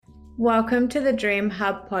Welcome to the Dream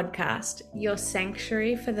Hub podcast, your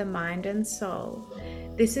sanctuary for the mind and soul.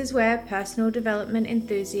 This is where personal development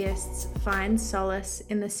enthusiasts find solace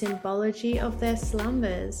in the symbology of their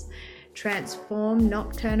slumbers, transform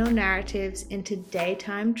nocturnal narratives into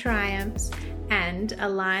daytime triumphs, and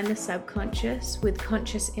align the subconscious with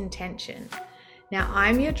conscious intention. Now,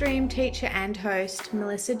 I'm your dream teacher and host,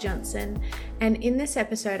 Melissa Johnson, and in this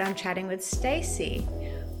episode, I'm chatting with Stacy.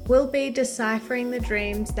 We'll be deciphering the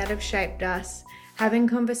dreams that have shaped us, having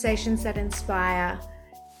conversations that inspire,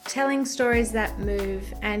 telling stories that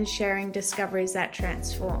move, and sharing discoveries that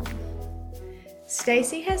transform.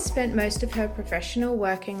 Stacy has spent most of her professional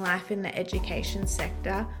working life in the education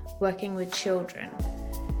sector, working with children.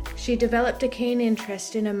 She developed a keen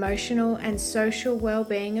interest in emotional and social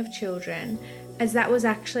well-being of children, as that was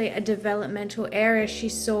actually a developmental area she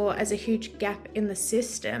saw as a huge gap in the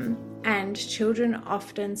system, and children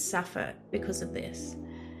often suffer because of this.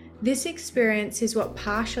 This experience is what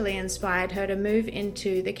partially inspired her to move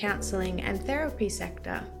into the counselling and therapy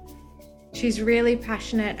sector. She's really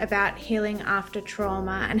passionate about healing after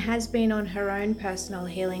trauma and has been on her own personal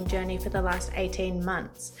healing journey for the last 18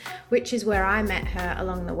 months, which is where I met her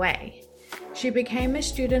along the way. She became a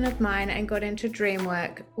student of mine and got into dream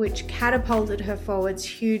work, which catapulted her forwards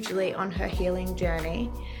hugely on her healing journey.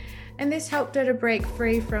 And this helped her to break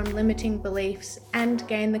free from limiting beliefs and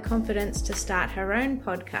gain the confidence to start her own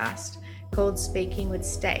podcast called Speaking with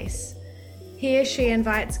Stace. Here she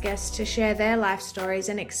invites guests to share their life stories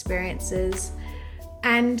and experiences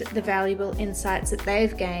and the valuable insights that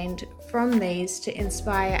they've gained from these to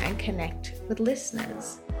inspire and connect with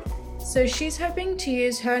listeners. So she's hoping to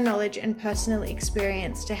use her knowledge and personal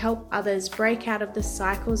experience to help others break out of the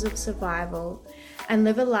cycles of survival and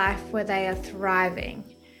live a life where they are thriving,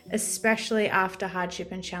 especially after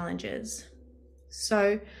hardship and challenges.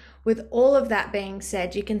 So with all of that being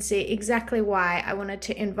said, you can see exactly why I wanted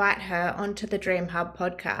to invite her onto the Dream Hub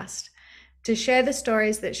podcast to share the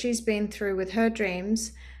stories that she's been through with her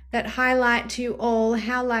dreams that highlight to you all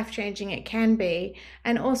how life-changing it can be,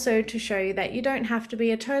 and also to show you that you don't have to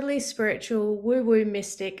be a totally spiritual woo-woo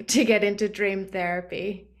mystic to get into dream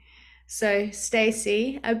therapy. So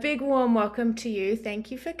Stacy, a big warm welcome to you.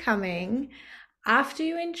 Thank you for coming. After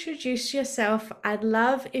you introduce yourself, I'd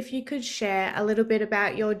love if you could share a little bit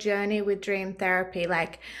about your journey with dream therapy.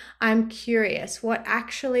 I'm curious, what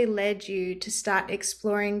actually led you to start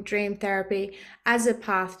exploring dream therapy as a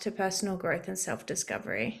path to personal growth and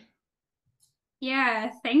self-discovery? Yeah,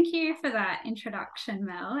 thank you for that introduction,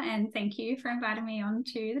 Mel, and thank you for inviting me on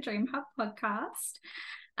to the Dream Hub podcast.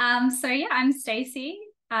 I'm Stacy.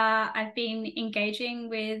 I've been engaging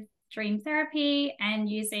with dream therapy and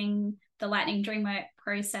using the Lightning Dreamwork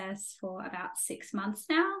process for about 6 months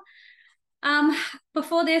now.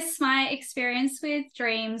 Before this, my experience with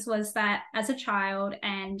dreams was that as a child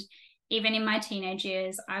and even in my teenage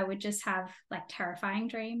years, I would just have terrifying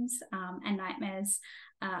dreams and nightmares.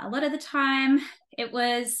 A lot of the time, it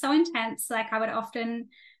was so intense, I would often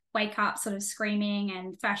wake up sort of screaming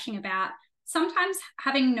and thrashing about, sometimes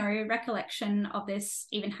having no recollection of this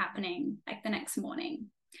even happening the next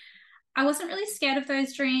morning. I wasn't really scared of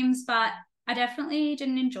those dreams, but I definitely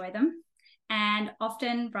didn't enjoy them and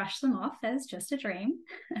often brushed them off as just a dream.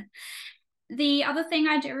 The other thing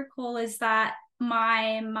I do recall is that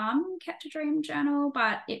my mum kept a dream journal,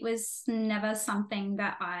 but it was never something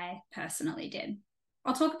that I personally did.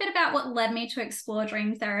 I'll talk a bit about what led me to explore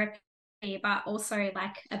dream therapy, but also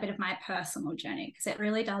a bit of my personal journey, because it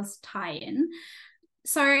really does tie in.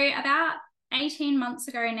 So about 18 months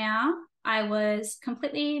ago now, I was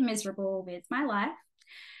completely miserable with my life.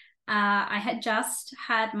 I had just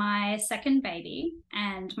had my second baby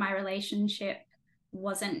and my relationship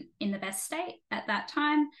wasn't in the best state at that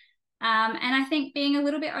time. And I think being a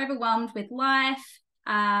little bit overwhelmed with life,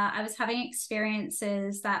 I was having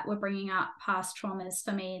experiences that were bringing up past traumas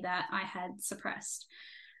for me that I had suppressed.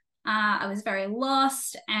 I was very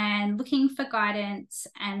lost and looking for guidance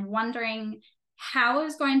and wondering how I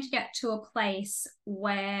was going to get to a place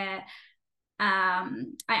where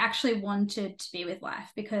I actually wanted to be with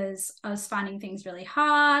life, because I was finding things really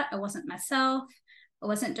hard. I wasn't myself. I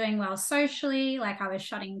wasn't doing well socially. I was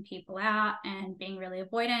shutting people out and being really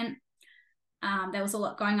avoidant. There was a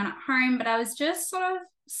lot going on at home, but I was just sort of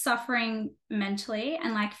suffering mentally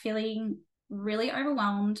and feeling really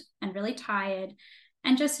overwhelmed and really tired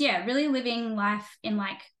and just, really living life in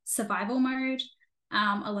survival mode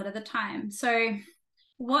a lot of the time. So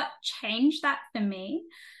what changed that for me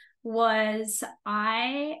was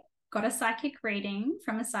I got a psychic reading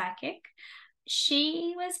from a psychic.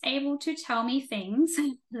 She was able to tell me things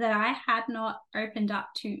that I had not opened up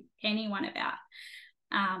to anyone about.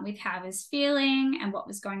 with how I was feeling and what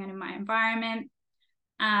was going on in my environment.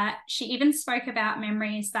 She even spoke about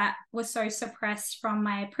memories that were so suppressed from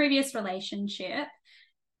my previous relationship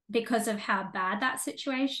because of how bad that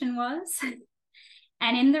situation was.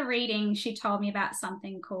 And in the reading, she told me about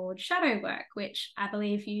something called shadow work, which I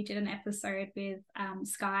believe you did an episode with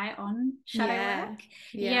Sky on shadow work.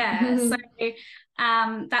 Yeah. So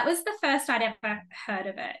that was the first I'd ever heard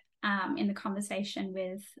of it in the conversation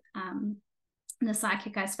with the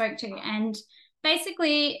psychic I spoke to. And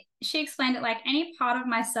basically, she explained it like any part of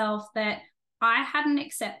myself that I hadn't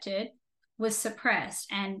accepted was suppressed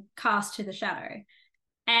and cast to the shadow.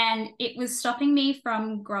 And it was stopping me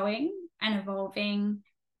from growing and evolving.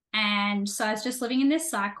 And so I was just living in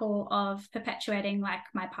this cycle of perpetuating like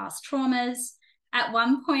my past traumas. At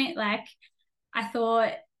one point, like I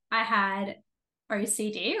thought I had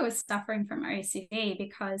OCD, I was suffering from OCD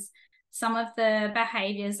because some of the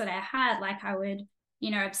behaviors that I had, like I would,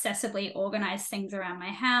 obsessively organize things around my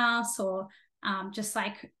house, or just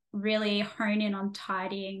like really hone in on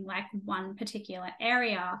tidying like one particular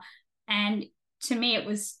area. And to me, it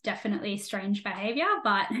was definitely strange behavior,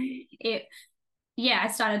 but I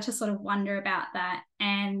started to sort of wonder about that.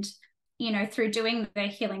 And, through doing the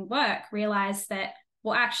healing work, realized that,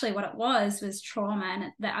 well, actually what it was trauma,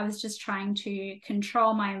 and that I was just trying to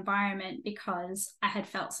control my environment because I had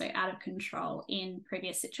felt so out of control in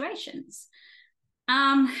previous situations.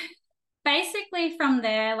 Basically from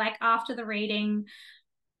there, like after the reading,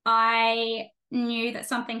 I knew that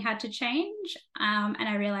something had to change, and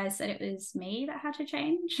I realized that it was me that had to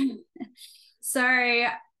change. So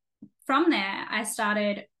from there, I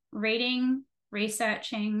started reading,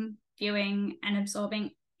 researching, viewing, and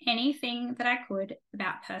absorbing anything that I could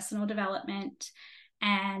about personal development,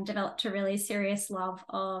 and developed a really serious love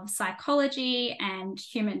of psychology and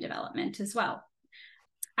human development as well.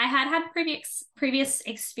 I had previous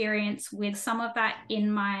experience with some of that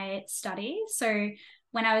in my study. So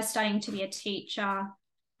when I was studying to be a teacher,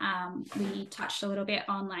 we touched a little bit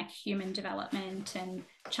on like human development and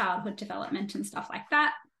childhood development and stuff like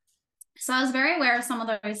that. So I was very aware of some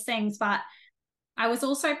of those things, but I was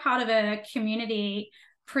also part of a community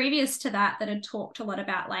previous to that had talked a lot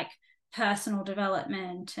about like personal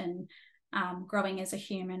development and growing as a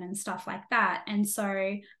human and stuff like that. And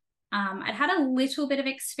so I'd had a little bit of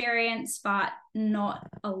experience, but not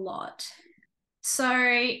a lot. So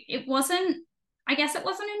it wasn't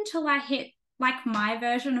until I hit like my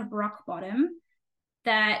version of rock bottom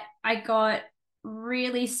that I got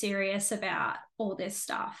really serious about all this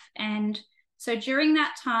stuff. And so during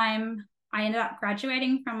that time, I ended up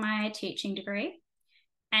graduating from my teaching degree,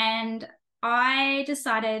 and I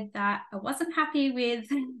decided that I wasn't happy with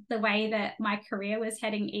the way that my career was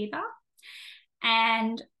heading either,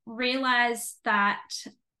 and realized that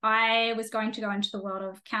I was going to go into the world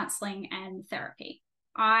of counseling and therapy.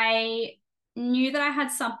 I knew that I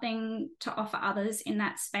had something to offer others in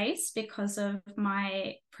that space because of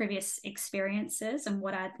my previous experiences and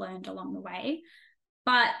what I'd learned along the way.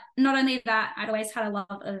 But not only that, I'd always had a love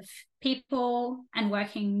of people and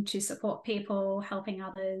working to support people, helping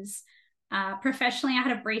others. Professionally, I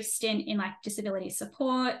had a brief stint in like disability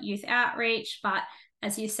support, youth outreach, but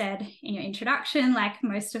as you said in your introduction, like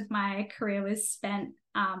most of my career was spent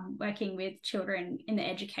working with children in the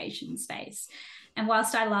education space. And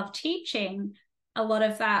whilst I love teaching, a lot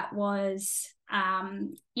of that was, I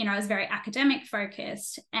was very academic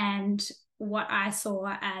focused. And what I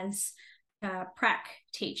saw as a prac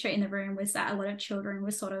teacher in the room was that a lot of children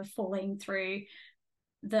were sort of falling through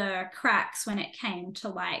the cracks when it came to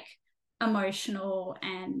like emotional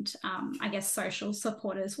and social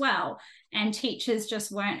support as well. And teachers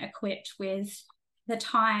just weren't equipped with the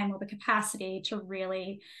time or the capacity to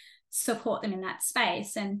really support them in that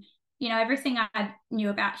space. And, everything I knew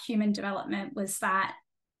about human development was that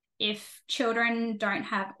if children don't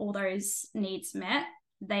have all those needs met,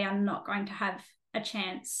 they are not going to have a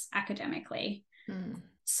chance academically.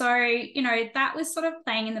 So, that was sort of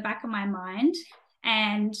playing in the back of my mind.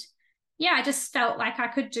 And I just felt like I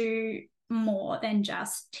could do more than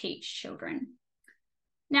just teach children.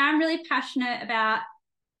 Now, I'm really passionate about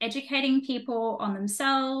educating people on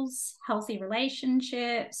themselves, healthy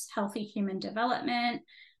relationships, healthy human development.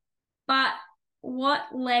 But what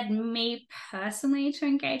led me personally to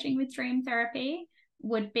engaging with dream therapy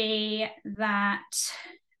would be that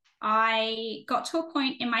I got to a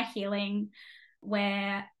point in my healing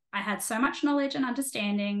where I had so much knowledge and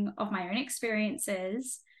understanding of my own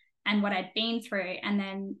experiences and what I'd been through, and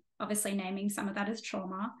then obviously naming some of that as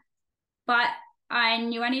trauma. But I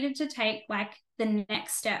knew I needed to take like the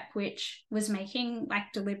next step, which was making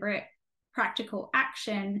like deliberate, practical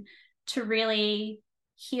action to really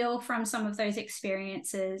heal from some of those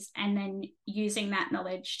experiences and then using that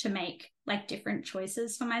knowledge to make like different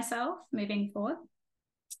choices for myself moving forward.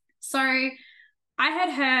 So I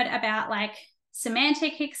had heard about like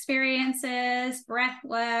semantic experiences, breath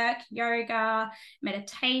work, yoga,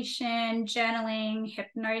 meditation, journaling,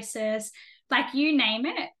 hypnosis, like you name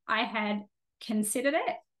it, I had considered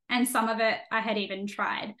it, and some of it I had even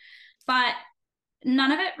tried, but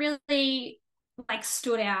none of it really like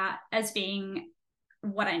stood out as being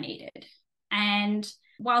what I needed. And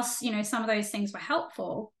whilst, you know, some of those things were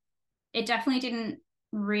helpful, it definitely didn't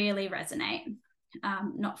really resonate,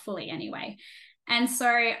 not fully anyway. And so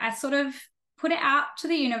I sort of put it out to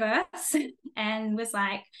the universe and was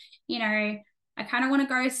like, you know, I kind of want to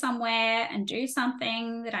go somewhere and do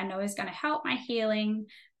something that I know is going to help my healing,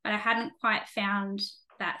 but I hadn't quite found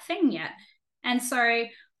that thing yet. And so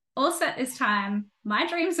also at this time, my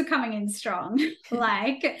dreams were coming in strong.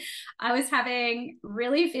 Like I was having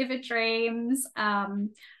really vivid dreams.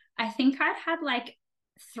 I think I'd had like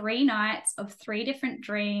 3 nights of 3 different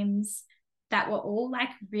dreams that were all like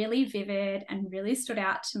really vivid and really stood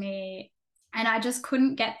out to me. And I just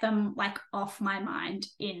couldn't get them like off my mind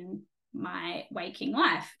in my waking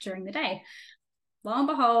life during the day. Lo and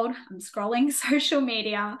behold, I'm scrolling social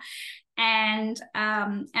media and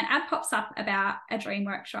an ad pops up about a dream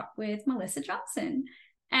workshop with Melissa Johnson.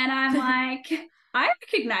 And I'm like, I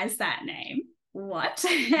recognize that name. What?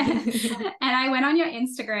 And I went on your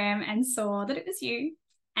Instagram and saw that it was you.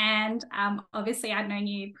 And obviously, I'd known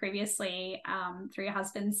you previously through your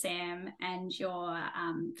husband, Sam, and your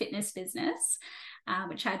fitness business,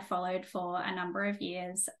 which I'd followed for a number of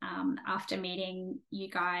years after meeting you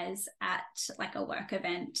guys at like a work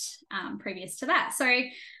event previous to that. So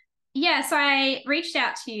yeah, so I reached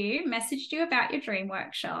out to you, messaged you about your dream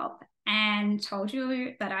workshop, and told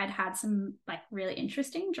you that I'd had some like really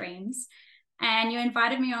interesting dreams. And you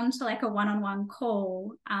invited me on to like a one-on-one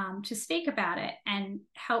call to speak about it, and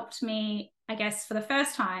helped me, I guess, for the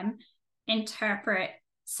first time, interpret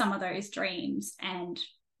some of those dreams and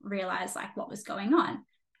realize like what was going on.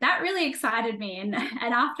 That really excited me. And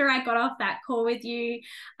after I got off that call with you,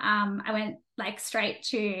 I went like straight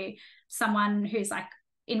to someone who's like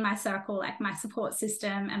in my circle, like my support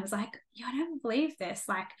system, and was like, yeah, I don't believe this.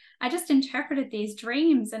 Like, I just interpreted these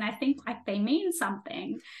dreams and I think like they mean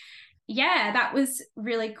something. Yeah, that was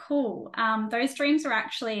really cool. Those dreams were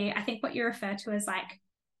actually, I think, what you refer to as like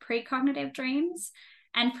precognitive dreams,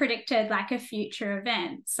 and predicted like a future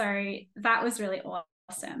event. So that was really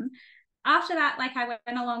awesome. After that, like I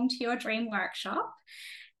went along to your dream workshop.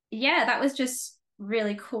 Yeah, that was just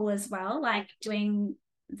really cool as well. Like doing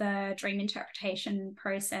the dream interpretation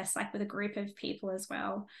process, like with a group of people as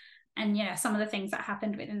well. And yeah, some of the things that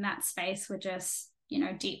happened within that space were just, you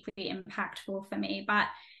know, deeply impactful for me. But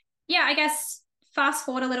yeah, I guess fast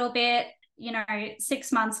forward a little bit, you know,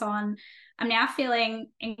 6 months on, I'm now feeling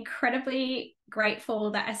incredibly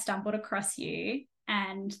grateful that I stumbled across you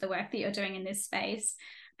and the work that you're doing in this space,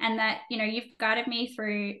 and that, you know, you've guided me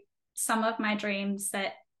through some of my dreams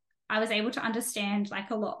that I was able to understand like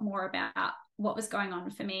a lot more about what was going on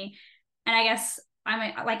for me. And I guess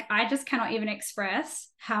I just cannot even express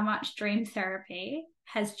how much dream therapy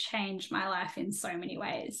has changed my life in so many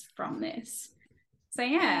ways from this. So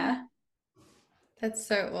yeah. That's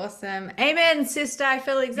so awesome. Amen, sister. I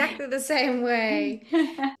feel exactly the same way.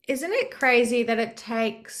 Isn't it crazy that it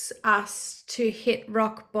takes us to hit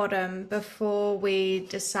rock bottom before we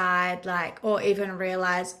decide, like, or even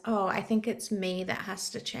realize, oh, I think it's me that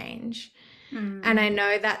has to change. And I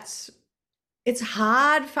know it's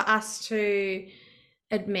hard for us to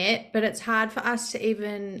admit, but it's hard for us to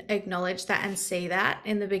even acknowledge that and see that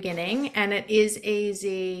in the beginning. And it is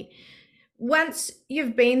easy once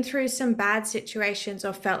you've been through some bad situations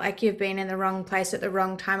or felt like you've been in the wrong place at the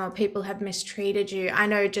wrong time, or people have mistreated you. I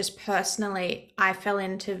know just personally, I fell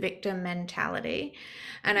into victim mentality.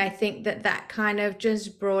 And I think that kind of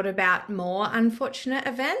just brought about more unfortunate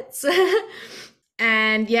events.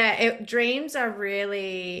 And yeah, dreams are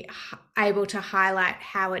really able to highlight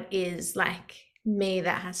how it is like me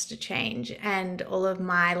that has to change, and all of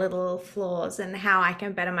my little flaws and how I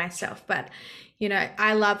can better myself. But you know,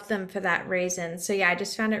 I love them for that reason. So yeah, I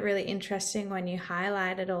just found it really interesting when you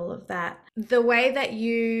highlighted all of that. The way that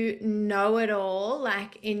you know it all,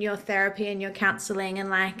 like in your therapy and your counseling, and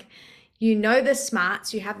like, you know, the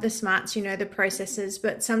smarts, you have the smarts, you know, the processes,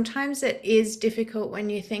 but sometimes it is difficult when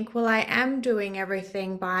you think, well, I am doing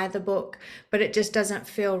everything by the book, but it just doesn't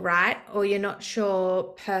feel right, or you're not sure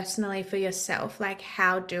personally for yourself, like,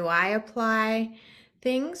 how do I apply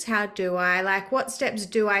things? How do I, like, what steps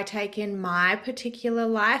do I take in my particular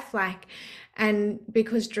life? Like, And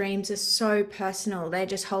because dreams are so personal, they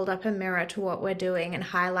just hold up a mirror to what we're doing and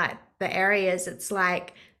highlight the areas. It's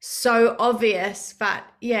like so obvious. But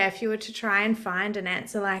yeah, if you were to try and find an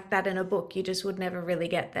answer like that in a book, you just would never really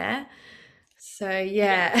get there. So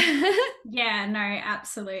Yeah. yeah. Yeah, no,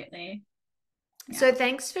 absolutely. Yeah. So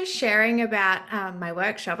thanks for sharing about my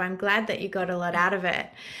workshop. I'm glad that you got a lot out of it.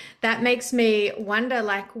 That makes me wonder,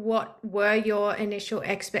 like, what were your initial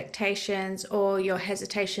expectations or your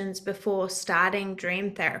hesitations before starting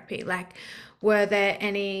dream therapy? Like, were there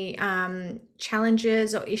any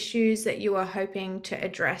challenges or issues that you were hoping to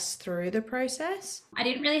address through the process? I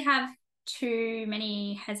didn't really have too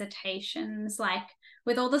many hesitations. Like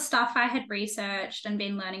with all the stuff I had researched and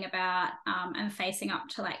been learning about, and facing up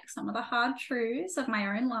to like some of the hard truths of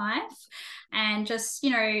my own life, and just,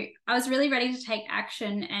 I was really ready to take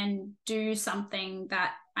action and do something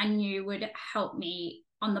that I knew would help me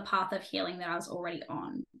on the path of healing that I was already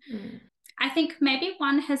on. Mm. I think maybe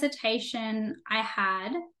one hesitation I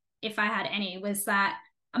had, if I had any, was that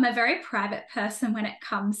I'm a very private person when it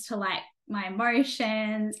comes to like my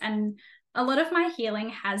emotions, and a lot of my healing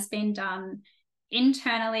has been done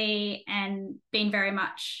internally and been very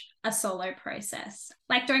much a solo process.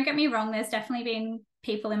 Like, don't get me wrong, there's definitely been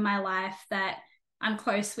people in my life that I'm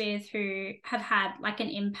close with who have had like an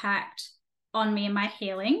impact on me and my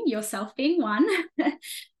healing, yourself being one.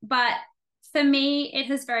 But for me, it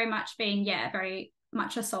has very much been, very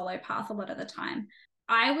much a solo path a lot of the time.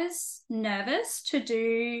 I was nervous to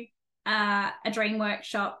do a dream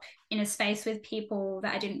workshop in a space with people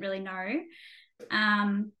that I didn't really know.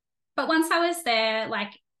 But once I was there,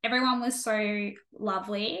 like everyone was so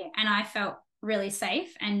lovely and I felt really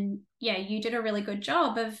safe. And yeah, you did a really good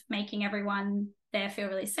job of making everyone there feel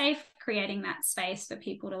really safe, creating that space for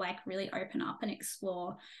people to like really open up and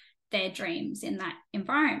explore their dreams in that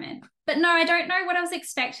environment. But no, I don't know what I was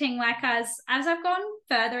expecting. Like as I've gone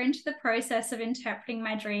further into the process of interpreting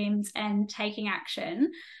my dreams and taking action,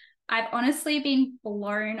 I've honestly been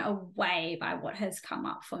blown away by what has come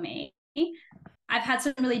up for me. I've had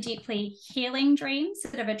some really deeply healing dreams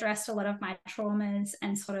that have addressed a lot of my traumas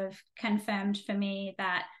and sort of confirmed for me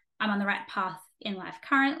that I'm on the right path in life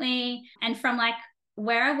currently. And from like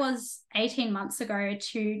where I was 18 months ago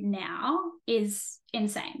to now is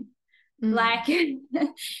insane. Mm. Like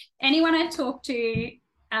anyone I talked to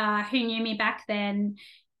who knew me back then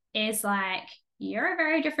is like, you're a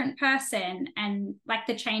very different person. And like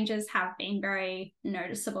the changes have been very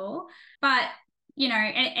noticeable. But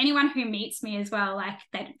anyone who meets me as well, like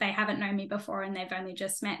they haven't known me before and they've only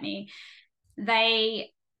just met me,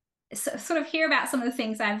 they sort of hear about some of the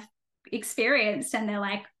things I've experienced and they're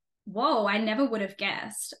like, whoa, I never would have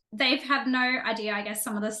guessed. They've had no idea, I guess,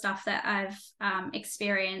 some of the stuff that I've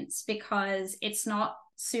experienced because it's not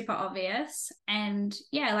super obvious. And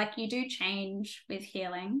yeah, like you do change with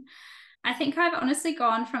healing. I think I've honestly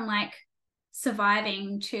gone from like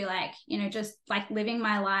surviving to like, just like living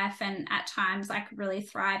my life and at times like really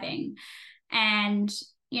thriving. And,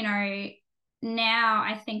 now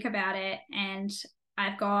I think about it and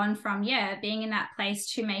I've gone from, being in that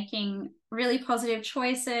place to making really positive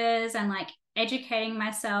choices and like educating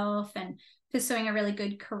myself and pursuing a really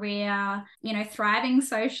good career, thriving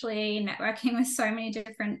socially, networking with so many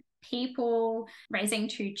different people, raising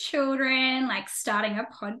 2 children, like starting a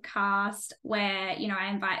podcast where,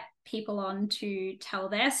 I invite people on to tell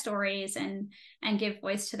their stories and give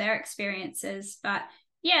voice to their experiences. But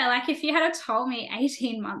yeah, like if you had told me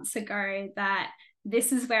 18 months ago that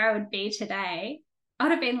this is where I would be today, I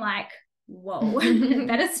would have been like, whoa,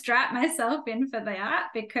 better strap myself in for that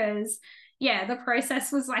because the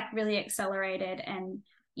process was like really accelerated. And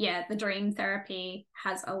the dream therapy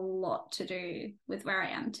has a lot to do with where I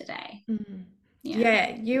am today. Mm. Yeah.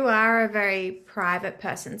 Yeah, you are a very private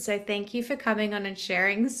person. So thank you for coming on and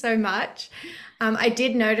sharing so much. I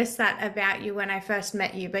did notice that about you when I first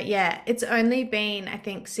met you, but yeah, it's only been, I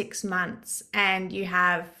think, 6 months and you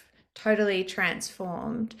have totally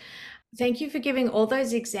transformed. Thank you for giving all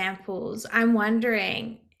those examples. I'm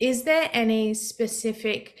wondering, is there any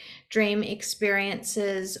specific dream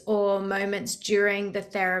experiences or moments during the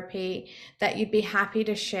therapy that you'd be happy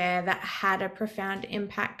to share that had a profound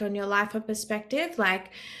impact on your life or perspective? Like,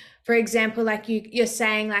 for example, like you're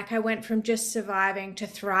saying, like I went from just surviving to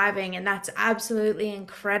thriving, and that's absolutely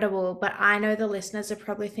incredible. But I know the listeners are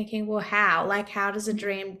probably thinking, well, how? Like, how does a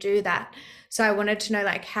dream do that? So I wanted to know,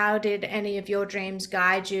 like, how did any of your dreams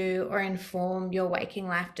guide you or inform your waking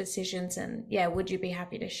life decisions? And yeah, would you be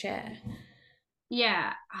happy to share?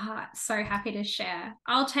 Yeah, so happy to share.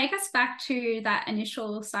 I'll take us back to that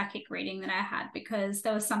initial psychic reading that I had because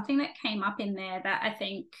there was something that came up in there that I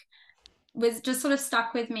think was just sort of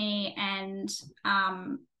stuck with me and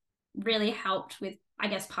really helped with, I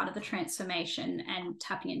guess, part of the transformation and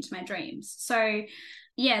tapping into my dreams. So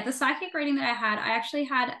yeah, the psychic reading that I actually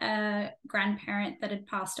had a grandparent that had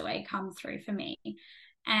passed away come through for me.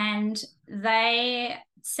 And they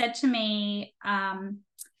said to me,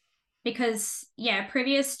 because yeah,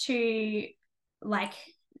 previous to like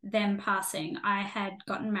them passing, I had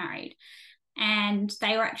gotten married and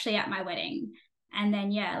they were actually at my wedding. And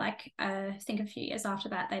then yeah, like I think a few years after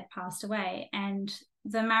that, they'd passed away. And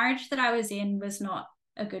the marriage that I was in was not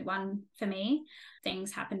a good one for me.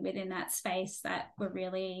 Things happened within that space that were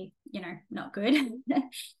really, you know, not good.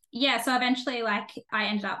 Yeah, so eventually like I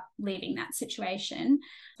ended up leaving that situation.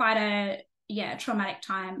 Quite a traumatic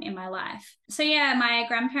time in my life. So yeah, my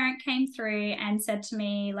grandparent came through and said to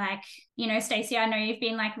me like, you know, Stacey, I know you've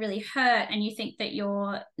been like really hurt and you think that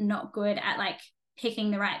you're not good at like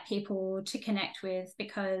picking the right people to connect with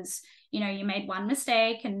because, you know, you made one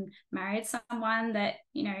mistake and married someone that,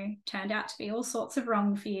 you know, turned out to be all sorts of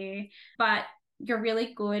wrong for you, but you're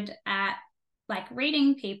really good at like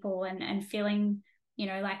reading people and feeling, you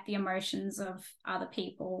know, like the emotions of other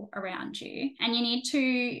people around you. And you need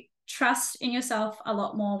to trust in yourself a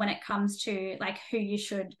lot more when it comes to like who you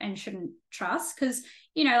should and shouldn't trust, because,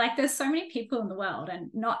 you know, like there's so many people in the world and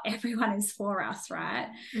not everyone is for us, right?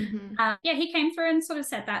 Mm-hmm. Yeah, he came through and sort of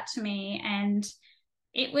said that to me, and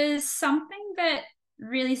it was something that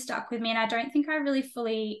really stuck with me, and I don't think I really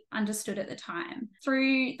fully understood at the time.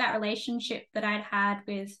 Through that relationship that I'd had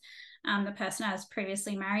with the person I was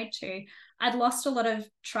previously married to, I'd lost a lot of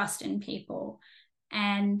trust in people,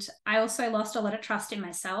 and I also lost a lot of trust in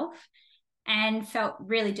myself and felt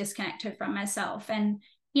really disconnected from myself. And,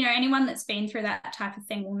 you know, anyone that's been through that type of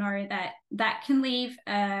thing will know that that can leave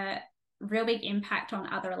a real big impact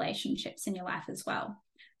on other relationships in your life as well.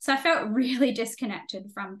 So I felt really disconnected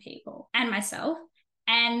from people and myself.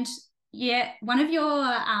 And yeah, one of your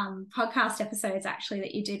podcast episodes actually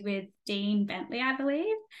that you did with Dean Bentley, I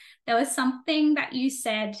believe, there was something that you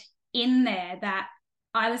said in there that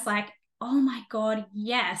I was like, oh my God,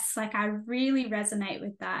 yes, like I really resonate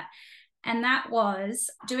with that. And that was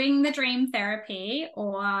doing the dream therapy,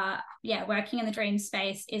 or yeah, working in the dream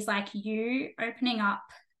space is like you opening up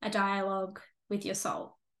a dialogue with your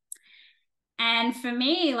soul. And for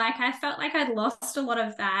me, like I felt like I'd lost a lot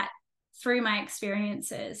of that through my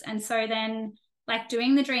experiences. And so then like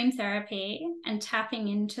doing the dream therapy and tapping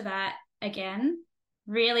into that again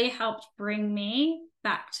really helped bring me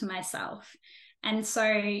back to myself. And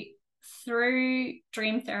so through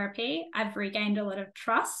dream therapy, I've regained a lot of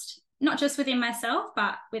trust, not just within myself,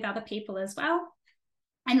 but with other people as well.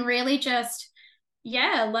 And really just,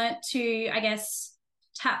 yeah, learnt to, I guess,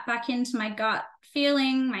 tap back into my gut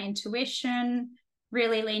feeling, my intuition,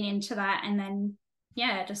 really lean into that. And then,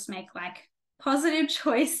 yeah, just make like positive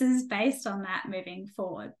choices based on that moving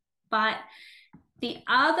forward. But the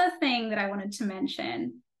other thing that I wanted to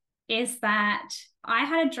mention is that I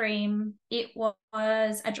had a dream. It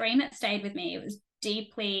was a dream that stayed with me. It was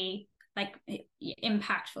deeply like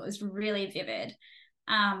impactful. It was really vivid.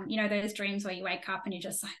 You know, those dreams where you wake up and you're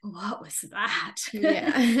just like, what was that?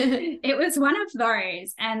 Yeah. It was one of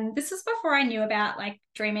those. And this was before I knew about like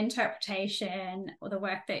dream interpretation or the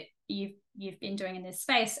work that you've been doing in this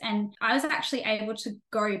space. And I was actually able to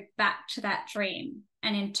go back to that dream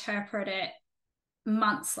and interpret it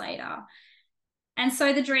months later. And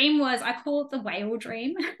so the dream was, I call it the whale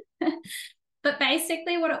dream. But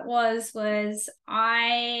basically what it was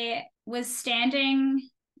I was standing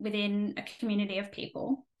within a community of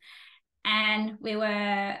people, and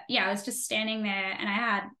I was just standing there, and I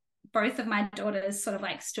had both of my daughters sort of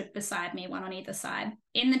like stood beside me, one on either side.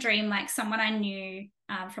 In the dream, like someone I knew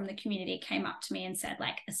from the community came up to me and said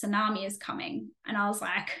like, a tsunami is coming. And I was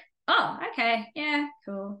like, oh, okay, yeah,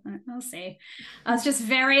 cool, I'll see. I was just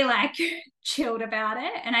very like chilled about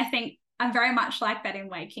it. And I think I'm very much like that in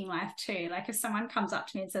waking life too. Like if someone comes up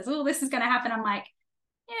to me and says, oh, this is going to happen, I'm like,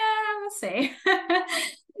 yeah, we'll see.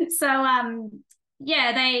 So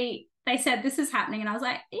yeah, they said this is happening, and I was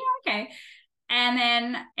like, yeah, okay. And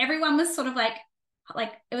then everyone was sort of like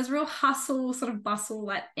it was real hustle, sort of bustle,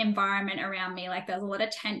 like environment around me. Like there was a lot of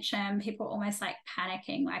tension, people almost like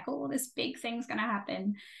panicking, like, oh, this big thing's gonna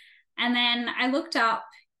happen. And then I looked up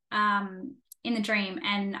in the dream,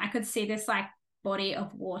 and I could see this like body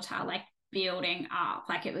of water like building up,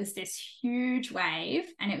 like it was this huge wave,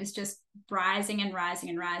 and it was just rising and rising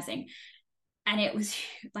and rising, and it was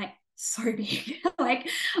like so big. Like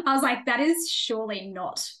I was like, that is surely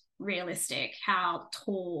not realistic how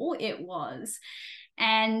tall it was.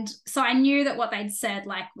 And so I knew that what they'd said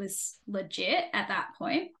like was legit at that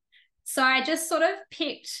point. So I just sort of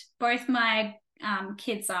picked both my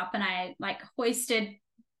kids up, and I like hoisted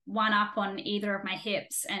one up on either of my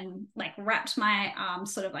hips and like wrapped my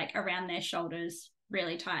arms sort of like around their shoulders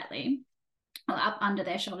really tightly, or up under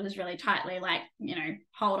their shoulders really tightly, like,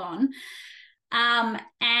 hold on.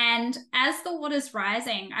 And as the water's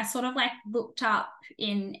rising, I sort of like looked up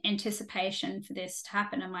in anticipation for this to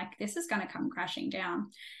happen. I'm like, this is going to come crashing down.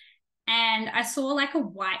 And I saw like a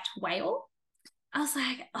white whale. I was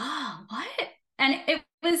like, oh, what? And it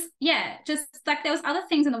was, yeah, just like there was other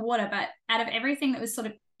things in the water, but out of everything that was sort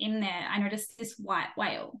of in there, I noticed this white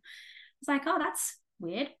whale. I was like, oh, that's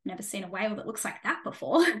weird. Never seen a whale that looks like that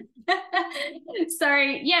before. So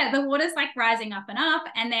yeah, the water's like rising up and up,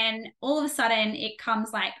 and then all of a sudden it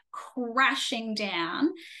comes like crashing down.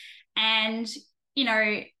 And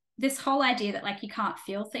this whole idea that like you can't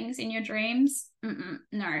feel things in your dreams,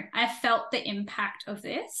 no, I felt the impact of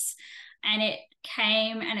this, and it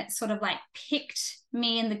came and it sort of like picked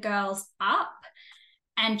me and the girls up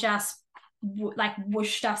and just like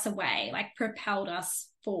whooshed us away, like propelled us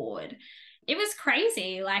forward. It was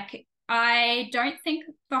crazy. Like, I don't think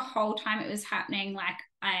the whole time it was happening, like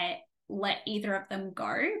I let either of them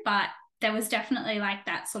go, but there was definitely like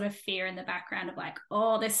that sort of fear in the background of like,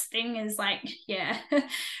 oh, this thing is like, yeah,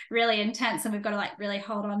 really intense, and we've got to like really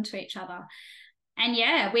hold on to each other. And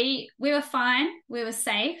yeah, we were fine. We were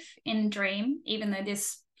safe in dream, even though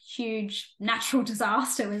this huge natural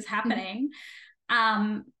disaster was happening.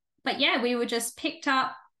 But yeah, we were just picked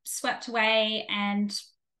up, swept away, and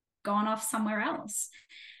gone off somewhere else.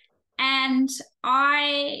 And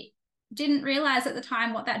I didn't realize at the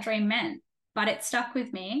time what that dream meant, but it stuck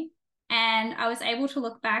with me. And I was able to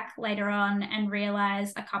look back later on and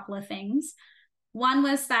realize a couple of things. One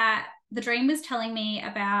was that the dream was telling me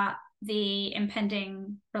about the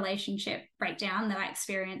impending relationship breakdown that I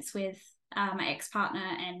experienced with my ex-partner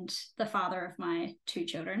and the father of my two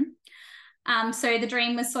children. So the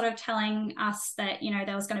dream was sort of telling us that,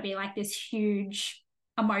 there was going to be like this huge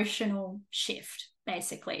emotional shift,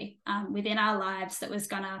 basically, within our lives that was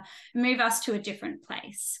going to move us to a different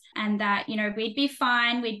place, and that, we'd be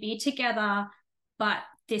fine, we'd be together, but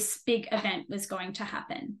this big event was going to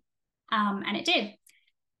happen. And it did.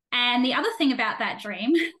 And the other thing about that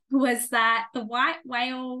dream was that the white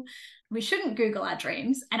whale, we shouldn't Google our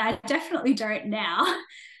dreams, and I definitely don't now,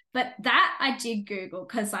 but that I did Google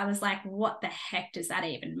because I was like, what the heck does that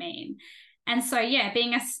even mean? And so, yeah,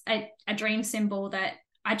 being a dream symbol that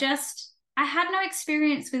I had no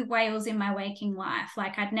experience with whales in my waking life.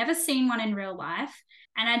 Like, I'd never seen one in real life,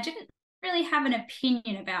 and I didn't really have an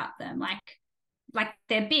opinion about them. Like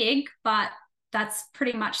they're big, but that's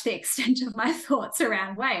pretty much the extent of my thoughts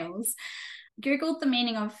around whales. Googled the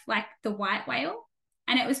meaning of like the white whale,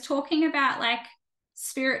 and it was talking about like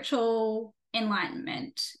spiritual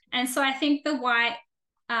enlightenment. And so I think the white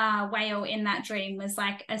whale in that dream was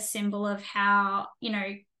like a symbol of how,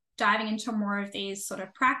 diving into more of these sort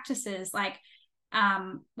of practices, like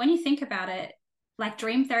when you think about it, like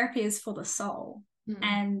dream therapy is for the soul,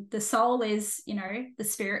 and the soul is, the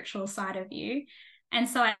spiritual side of you. And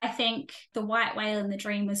so I think the white whale in the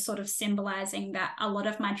dream was sort of symbolizing that a lot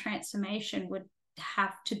of my transformation would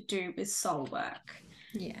have to do with soul work.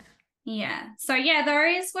 Yeah. So yeah,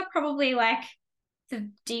 those were probably like the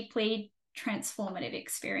deeply transformative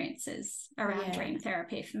experiences around dream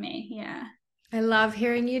therapy for me. Yeah. I love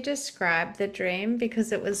hearing you describe the dream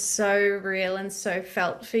because it was so real and so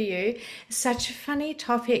felt for you. Such a funny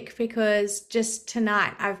topic, because just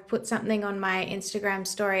tonight I've put something on my Instagram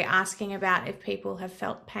story asking about if people have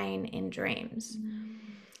felt pain in dreams.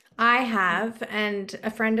 I have, and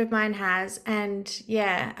a friend of mine has, and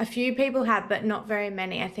yeah, a few people have, but not very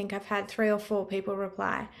many. I think I've had 3 or 4 people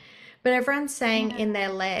reply. But everyone's saying in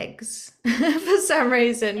their legs for some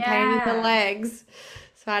reason, pain in the legs.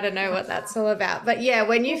 So I don't know what that's all about. But yeah,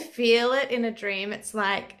 when you feel it in a dream, it's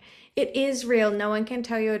like, it is real. No one can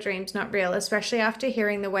tell you a dream's not real, especially after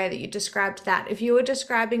hearing the way that you described that. If you were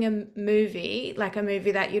describing a movie, like a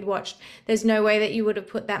movie that you'd watched, there's no way that you would have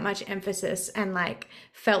put that much emphasis and like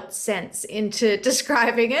felt sense into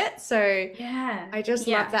describing it. So yeah, I just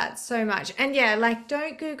love that so much. And yeah, like,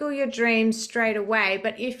 don't Google your dreams straight away.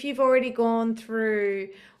 But if you've already gone through,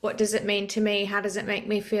 what does it mean to me? How does it make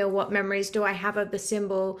me feel? What memories do I have of the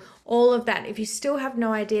symbol? All of that. If you still have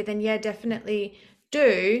no idea, then yeah, definitely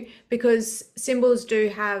do, because some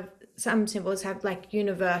symbols have like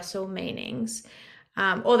universal meanings,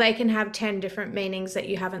 or they can have 10 different meanings that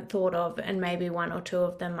you haven't thought of, and maybe 1 or 2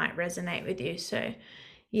 of them might resonate with you. So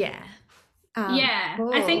yeah, Yeah,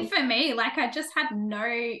 I think Cool. for me, like I just had no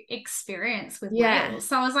experience with Yeah. whales.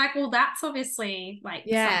 So I was like, well, that's obviously like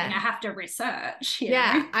something I Yeah. have to research, you know?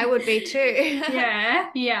 Yeah, I would be too. Yeah,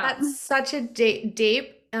 yeah. That's such a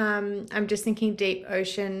I'm just thinking deep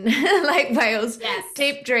ocean, like whales, Yes.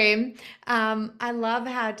 deep dream. I love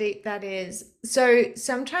how deep that is. So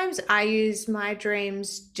sometimes I use my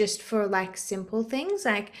dreams just for like simple things,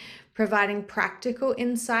 like providing practical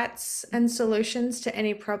insights and solutions to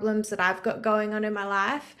any problems that I've got going on in my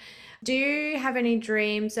life. Do you have any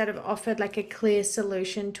dreams that have offered like a clear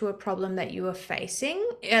solution to a problem that you are facing?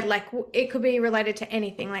 It could be related to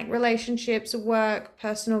anything, like relationships, work,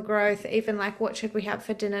 personal growth, even like what should we have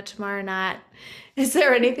for dinner tomorrow night? Is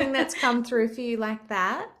there anything that's come through for you like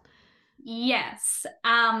that? Yes.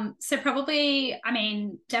 So probably, I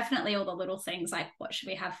mean, definitely all the little things like what should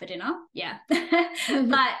we have for dinner? Yeah.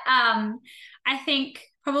 But I think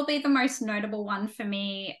probably the most notable one for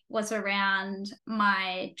me was around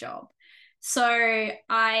my job. So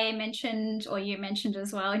I mentioned, or you mentioned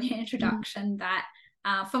as well in your introduction, that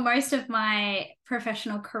for most of my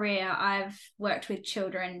professional career, I've worked with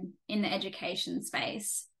children in the education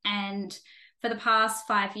space. And for the past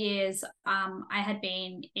 5 years, I had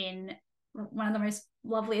been in one of the most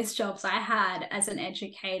loveliest jobs I had as an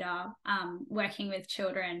educator, working with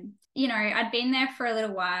children. You know, I'd been there for a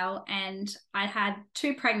little while and I'd had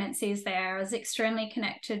 2 pregnancies there. I was extremely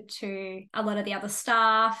connected to a lot of the other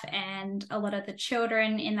staff and a lot of the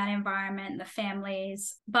children in that environment, the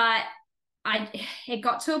families. But it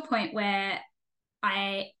got to a point where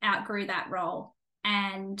I outgrew that role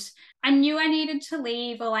and I knew I needed to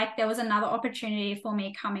leave, or like there was another opportunity for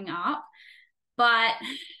me coming up, but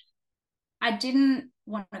I didn't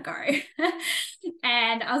want to go.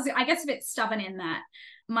 And I was, I guess, a bit stubborn in that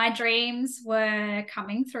my dreams were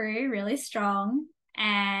coming through really strong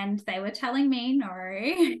and they were telling me, no,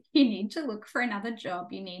 you need to look for another job,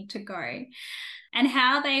 you need to go. And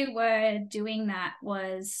how they were doing that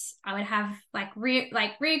was I would have like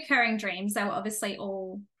reoccurring dreams. They were obviously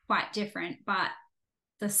all quite different, but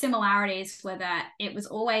the similarities were that it was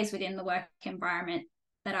always within the work environment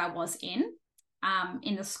that I was in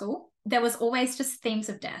the school. There was always just themes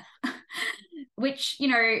of death, which, you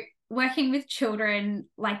know, working with children,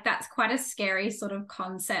 like that's quite a scary sort of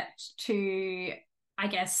concept to, I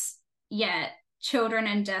guess, yeah, children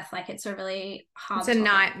and death, like it's a really It's hard a topic.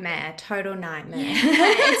 nightmare, total nightmare.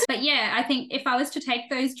 Yeah, but yeah, I think if I was to take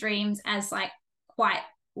those dreams as like quite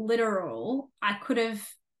literal, I could have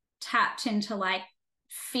tapped into like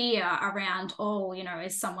fear around, oh, you know,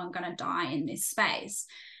 is someone going to die in this space?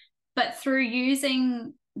 But through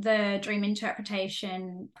using the dream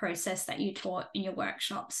interpretation process that you taught in your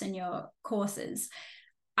workshops and your courses,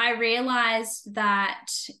 I realized that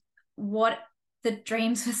what the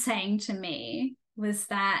dreams were saying to me was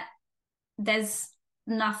that there's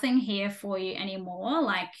nothing here for you anymore.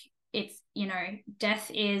 Like it's, you know, death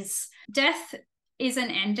is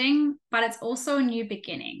an ending, but it's also a new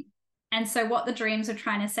beginning. And so what the dreams are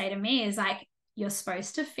trying to say to me is like, you're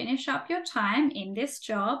supposed to finish up your time in this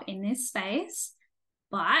job, in this space,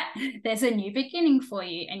 but there's a new beginning for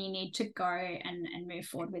you and you need to go and move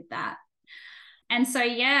forward with that. And so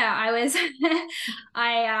yeah, I was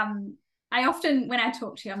I often when I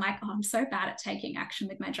talk to you, I'm like, oh, I'm so bad at taking action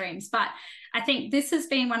with my dreams. But I think this has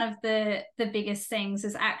been one of the biggest things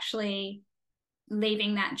is actually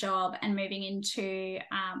leaving that job and moving into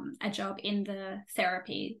a job in the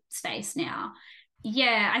therapy space now.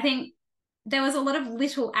 Yeah, I think there was a lot of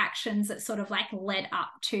little actions that sort of like led up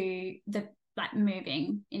to the like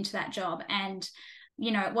moving into that job. And,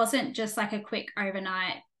 you know, it wasn't just like a quick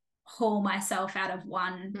overnight haul myself out of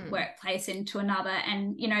one workplace into another.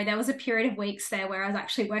 And, you know, there was a period of weeks there where I was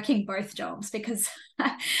actually working both jobs because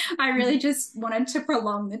I really just wanted to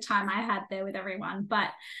prolong the time I had there with everyone. But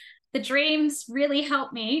the dreams really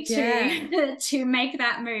helped me Yeah. to make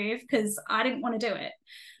that move because I didn't want to do it.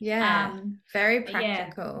 Yeah, very Yeah.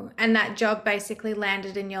 practical. And that job basically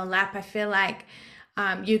landed in your lap. I feel like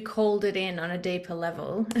you called it in on a deeper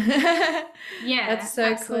level. Yeah, That's so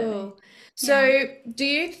absolutely. cool. Yeah. So, do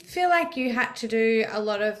you feel like you had to do a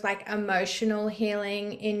lot of like emotional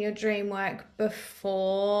healing in your dream work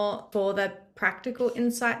before the practical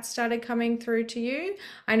insights started coming through to you?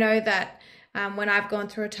 I know that when I've gone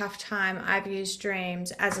through a tough time, I've used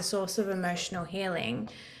dreams as a source of emotional healing.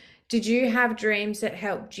 Did you have dreams that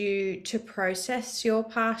helped you to process your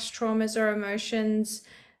past traumas or emotions,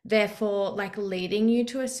 therefore, like leading you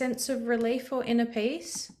to a sense of relief or inner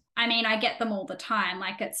peace? I mean, I get them all the time.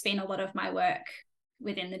 Like it's been a lot of my work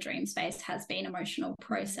within the dream space has been emotional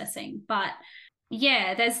processing. But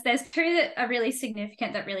yeah, there's two that are really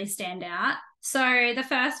significant that really stand out. So the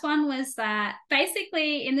first one was that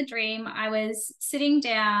basically in the dream, I was sitting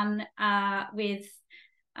down with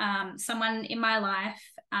someone in my life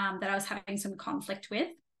that I was having some conflict with.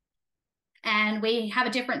 And we have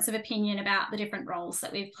a difference of opinion about the different roles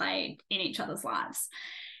that we've played in each other's lives.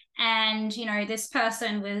 And, you know, this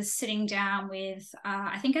person was sitting down with,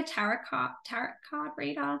 I think, a tarot card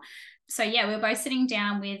reader. So, yeah, we were both sitting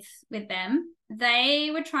down with them.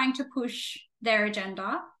 They were trying to push their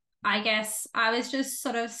agenda. I guess I was just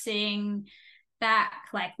sort of sitting back,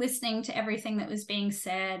 like listening to everything that was being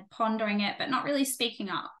said, pondering it, but not really speaking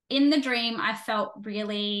up. In the dream, I felt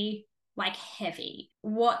really like heavy.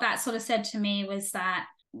 What that sort of said to me was that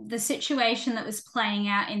the situation that was playing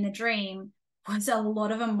out in the dream was a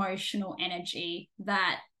lot of emotional energy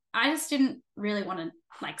that I just didn't really want to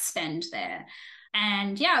like spend there.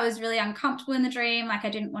 And yeah, I was really uncomfortable in the dream. Like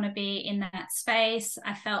I didn't want to be in that space.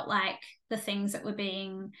 I felt like the things that were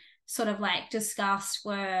being sort of like discussed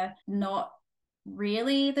were not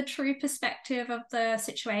really the true perspective of the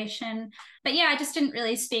situation. But yeah, I just didn't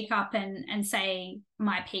really speak up and say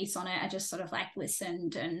my piece on it. I just sort of like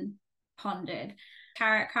listened and pondered.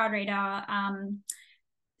 Tarot card reader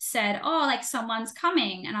said, oh, like someone's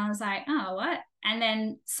coming. And I was like, oh, what? And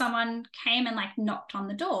then someone came and like knocked on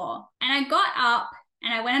the door. And I got up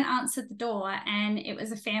and I went and answered the door. And it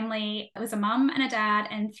was a family. It was a mum and a dad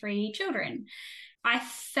and 3 children. I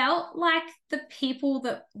felt like the people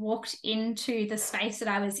that walked into the space that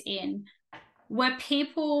I was in were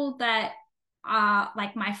people that are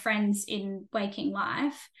like my friends in waking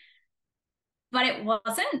life, but it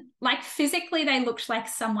wasn't. Like physically, they looked like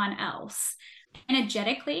someone else.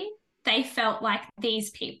 Energetically, they felt like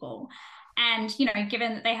these people. And, you know,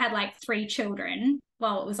 given that they had like 3 children,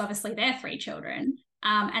 well, it was obviously their 3 children.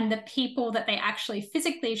 And the people that they actually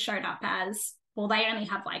physically showed up as, well, they only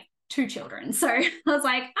have like 2 children. So I was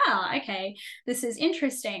like, oh, okay, this is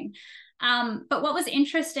interesting. But what was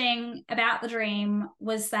interesting about the dream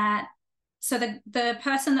was that, so the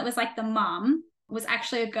person that was like the mum was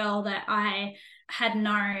actually a girl that I had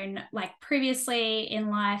known like previously in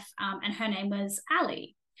life, and her name was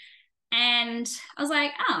Ali. And I was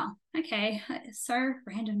like, oh, okay, it's so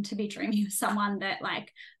random to be dreaming of someone that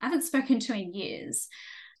like I haven't spoken to in years.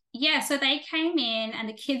 Yeah, so they came in and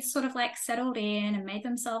the kids sort of like settled in and made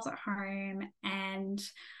themselves at home, and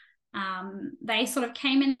they sort of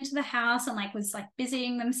came into the house and like was like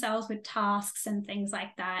busying themselves with tasks and things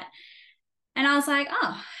like that. And I was like,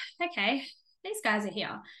 oh, okay, these guys are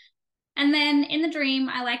here. And then in the dream,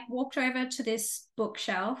 I like walked over to this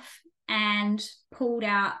bookshelf and pulled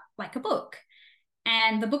out like a book.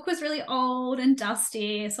 And the book was really old and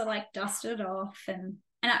dusty, so I like dusted it off. And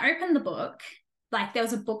I opened the book, like there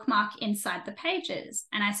was a bookmark inside the pages.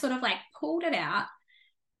 And I sort of like pulled it out.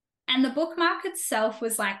 And the bookmark itself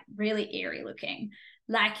was like really eerie looking.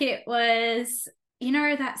 Like it was, you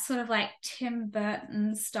know, that sort of like Tim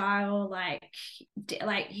Burton style, like,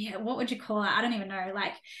 yeah, what would you call it? I don't even know.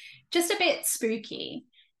 Like just a bit spooky.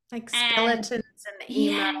 Like skeletons and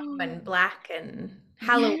emo yeah, and black and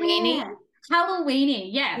Halloweeny. Yeah. Halloweeny.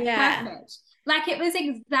 Yeah, perfect. Like it was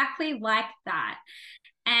exactly like that.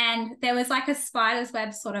 And there was like a spider's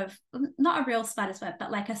web sort of, not a real spider's web,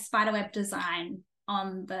 but like a spider web design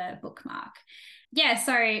on the bookmark. Yeah,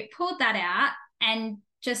 so pulled that out and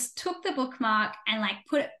just took the bookmark and like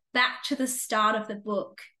put it back to the start of the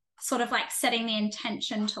book, sort of like setting the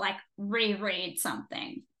intention to like reread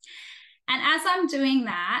something. And as I'm doing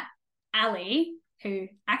that, Ali, who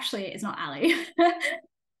actually is not Ali,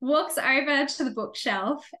 walks over to the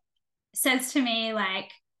bookshelf, says to me like,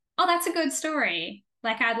 oh, that's a good story.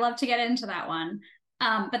 Like, I'd love to get into that one.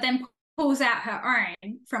 But then pulls out her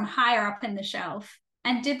own from higher up in the shelf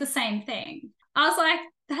and did the same thing. I was like,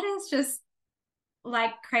 that is just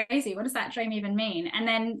like crazy. What does that dream even mean? And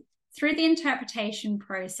then through the interpretation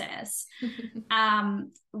process,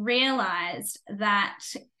 realized that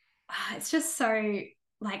it's just so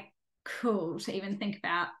like cool to even think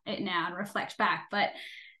about it now and reflect back. But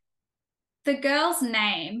the girl's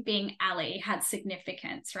name being Ali had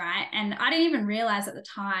significance, right? And I didn't even realize at the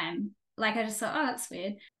time. Like I just thought, oh, that's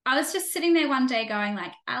weird. I was just sitting there one day going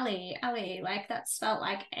like, Ali, like that's spelled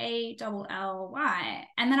like A-L-L-Y.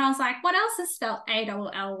 And then I was like, what else is spelled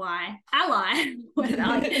A-L-L-Y? Ally. And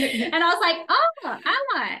I was like, oh,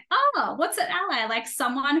 ally. Oh, what's an ally? Like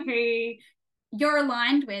someone who you're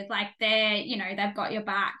aligned with, like they're, you know, they've got your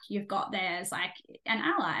back, you've got theirs, like an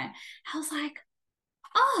ally. I was like,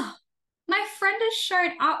 oh, my friend has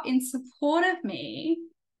showed up in support of me.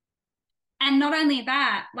 And not only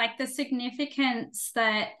that, like the significance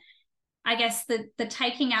that I guess the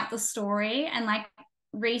taking out the story and like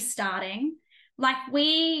restarting, like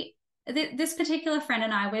we this particular friend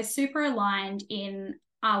and I, we're super aligned in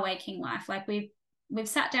our waking life. Like we've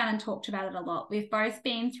sat down and talked about it a lot. We've both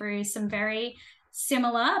been through some very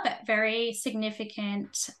similar but very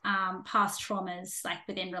significant past traumas, like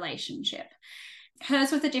within relationship.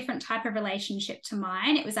 Hers was a different type of relationship to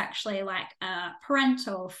mine. It was actually like a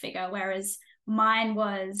parental figure, whereas mine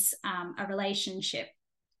was a relationship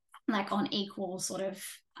like on equal sort of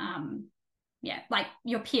like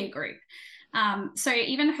your peer group. So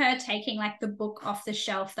even her taking like the book off the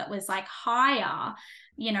shelf that was like higher,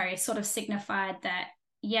 sort of signified that,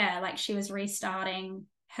 like she was restarting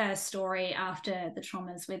her story after the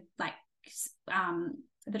traumas with like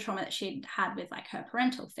the trauma that she'd had with like her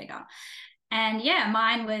parental figure. And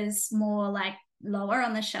mine was more like lower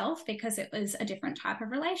on the shelf because it was a different type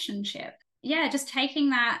of relationship. Just taking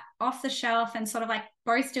that off the shelf and sort of like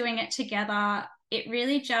both doing it together, it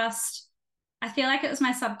really just, I feel like it was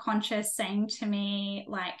my subconscious saying to me,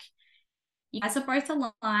 like, you guys are both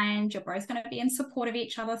aligned, you're both going to be in support of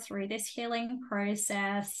each other through this healing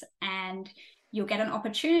process, and you'll get an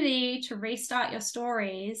opportunity to restart your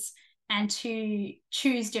stories and to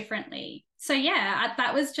choose differently. So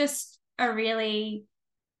that was just a really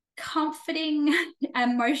comforting,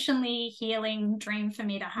 emotionally healing dream for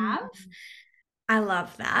me to have. I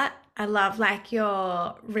love that. I love like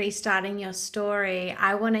you're restarting your story.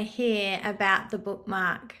 I want to hear about the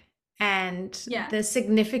bookmark and the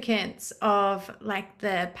significance of like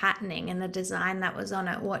the patterning and the design that was on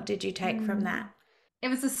it. What did you take from that? It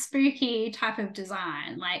was a spooky type of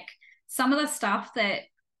design. Like some of the stuff that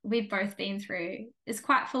we've both been through is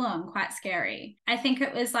quite full on, quite scary. I think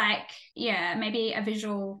it was like, maybe a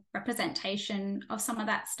visual representation of some of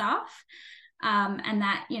that stuff. And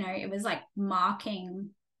that, it was like marking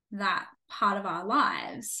that part of our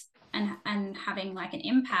lives and having like an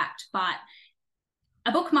impact. But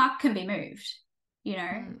a bookmark can be moved,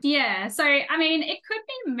 So, I mean, it could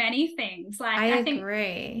be many things. Like, I think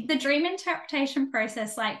the dream interpretation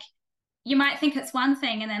process, like, you might think it's one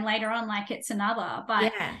thing and then later on, like, it's another.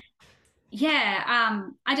 But I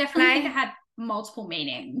definitely think it had multiple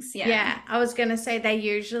meanings. I was gonna say they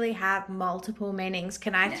usually have multiple meanings.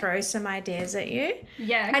 Can I throw some ideas at you?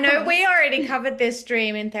 I know we already covered this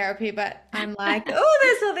dream in therapy, but I'm like, oh,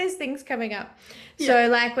 there's all these things coming up. So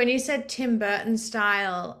like when you said Tim Burton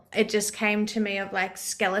style, it just came to me of like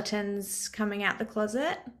skeletons coming out the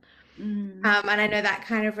closet. And I know that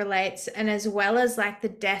kind of relates, and as well as like the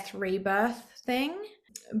death rebirth thing.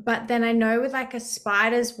 But then I know with like a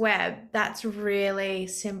spider's web, that's really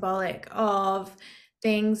symbolic of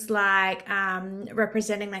things like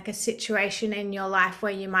representing like a situation in your life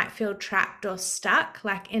where you might feel trapped or stuck,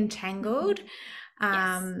 like entangled,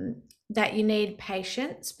 that you need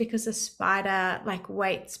patience because a spider like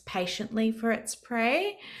waits patiently for its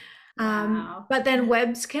prey. But then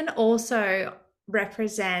webs can also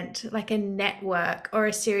represent like a network or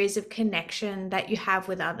a series of connection that you have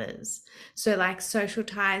with others. So like social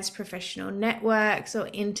ties, professional networks, or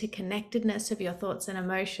interconnectedness of your thoughts and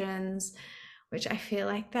emotions, which I feel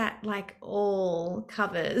like that like all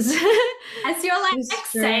covers. As you're like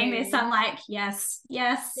saying this, I'm like, yes.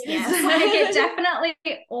 Like it definitely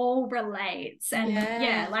all relates.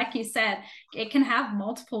 And like you said, it can have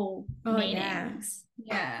multiple meanings.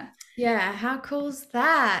 Yeah, how cool's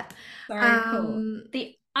that? So cool.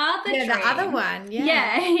 The other dream, the other one.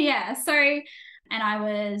 So, and I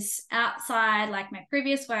was outside like my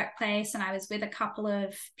previous workplace, and I was with a couple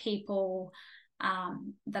of people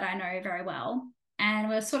that I know very well, and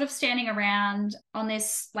we're sort of standing around on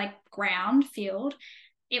this like ground field.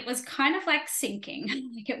 It was kind of like sinking,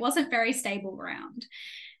 like it wasn't very stable ground.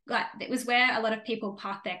 Like it was where a lot of people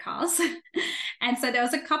park their cars, and so there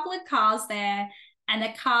was a couple of cars there. And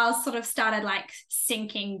the cars sort of started like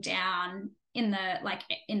sinking down in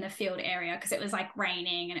the field area because it was like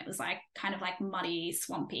raining and it was like kind of like muddy,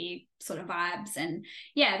 swampy sort of vibes. And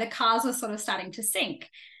the cars were sort of starting to sink.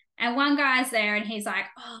 And one guy's there and he's like,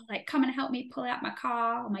 oh, like come and help me pull out my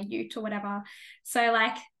car or my ute or whatever. So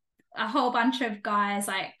like a whole bunch of guys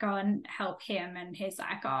like go and help him. And he's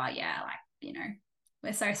like, oh yeah, like,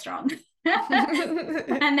 we're so strong.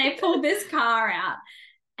 And they pulled this car out.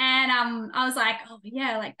 And I was like, oh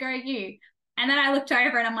yeah, like go you. And then I looked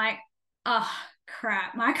over and I'm like, oh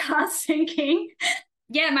crap, my car's sinking.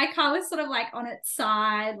 My car was sort of like on its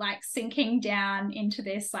side, like sinking down into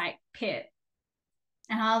this like pit.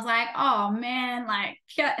 And I was like, oh man, like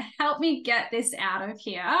help me get this out of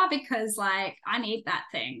here because like I need that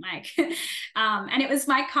thing. Like, and it was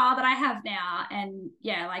my car that I have now. And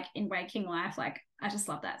like in waking life, like I just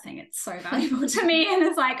love that thing. It's so valuable to me. And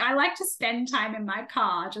it's like, I like to spend time in my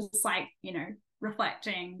car, just like,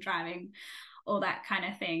 reflecting, driving, all that kind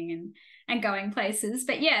of thing, and going places.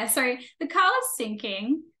 But yeah, so the car was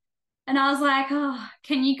sinking and I was like, oh,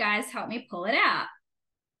 can you guys help me pull it out?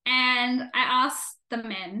 And I asked the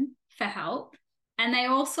men for help, and they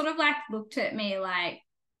all sort of like looked at me like,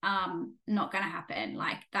 not gonna happen,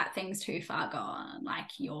 like that thing's too far gone, like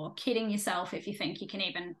you're kidding yourself if you think you can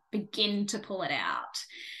even begin to pull it out.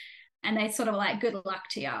 And they sort of like, good luck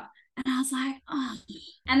to you. And I was like, oh.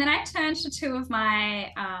 And then I turned to two of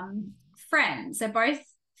my friends, they're both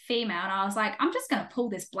female, and I was like, I'm just gonna pull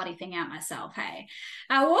this bloody thing out myself. Hey,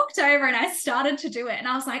 I walked over and I started to do it, and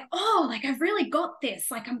I was like, oh, like I've really got this,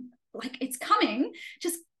 like I'm like, it's coming,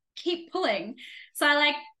 just keep pulling. So I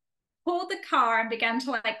like pulled the car and began to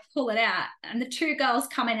like pull it out, and the two girls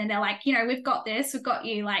come in and they're like, you know, we've got this, we've got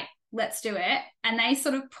you, like let's do it. And they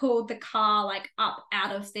sort of pulled the car like up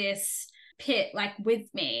out of this pit like with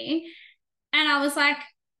me, and I was like,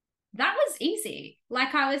 that was easy.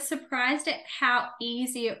 Like I was surprised at how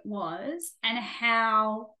easy it was and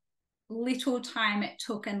how little time it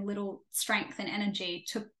took and little strength and energy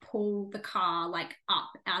to pull the car like up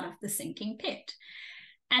out of the sinking pit.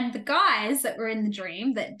 And the guys that were in the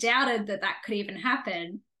dream that doubted that that could even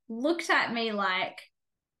happen looked at me like,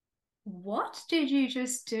 what did you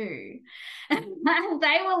just do? And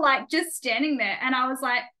they were like just standing there, and I was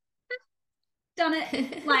like, done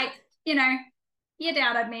it. Like, you know, you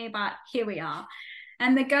doubted me, but here we are.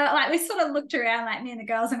 And the girl, like, we sort of looked around, like me and the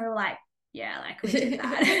girls, and we were like, yeah, like we did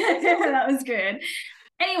that. That was good.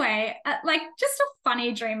 Anyway, like just a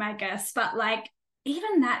funny dream, I guess. But like,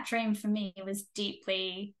 even that dream for me was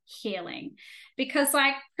deeply healing, because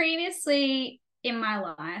like previously in my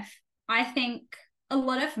life, I think a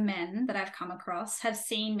lot of men that I've come across have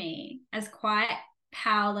seen me as quite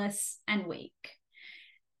powerless and weak.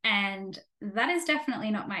 And that is definitely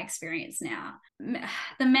not my experience now.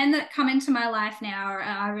 The men that come into my life now, or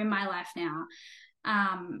are in my life now,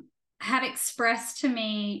 have expressed to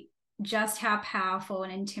me just how powerful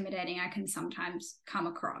and intimidating I can sometimes come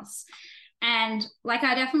across. And like,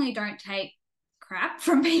 I definitely don't take crap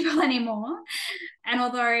from people anymore. And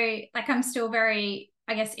although like I'm still very,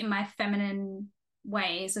 I guess, in my feminine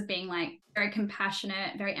ways of being like very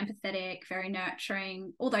compassionate, very empathetic, very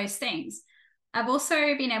nurturing, all those things, I've also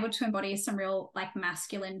been able to embody some real like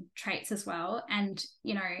masculine traits as well, and,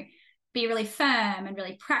 you know, be really firm and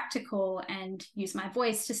really practical and use my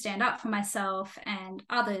voice to stand up for myself and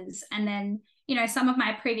others. And then, you know, some of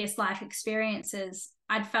my previous life experiences,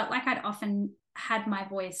 I'd felt like I'd often had my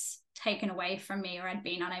voice taken away from me, or I'd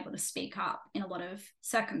been unable to speak up in a lot of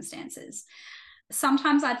circumstances.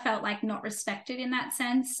 Sometimes I'd felt like not respected in that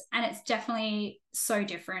sense, and it's definitely so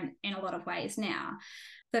different in a lot of ways now.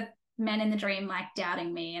 The men in the dream like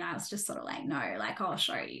doubting me, and I was just sort of like, no, like I'll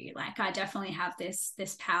show you, like I definitely have this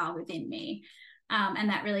power within me. And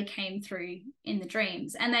that really came through in the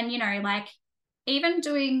dreams. And then, you know, like even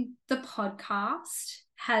doing the podcast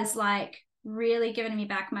has like really given me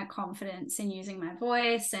back my confidence in using my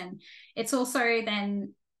voice. And it's also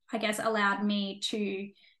then, I guess, allowed me to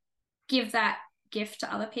give that gift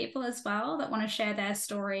to other people as well that want to share their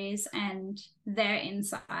stories and their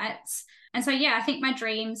insights. And so, yeah, I think my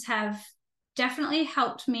dreams have definitely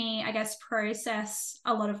helped me, I guess, process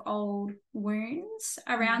a lot of old wounds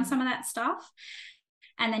around some of that stuff.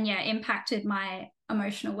 And then, yeah, impacted my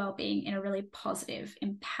emotional well-being in a really positive,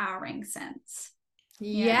 empowering sense.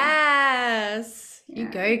 Yes. Yeah. You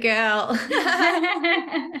go, girl.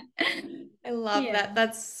 I love that.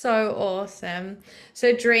 That's so awesome.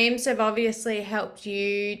 So dreams have obviously helped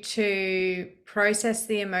you to process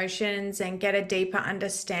the emotions and get a deeper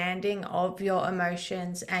understanding of your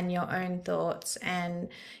emotions and your own thoughts and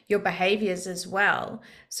your behaviors as well.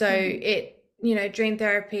 So it, you know, dream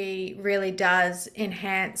therapy really does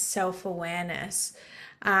enhance self-awareness.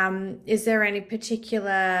 Is there any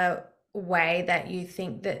particular way that you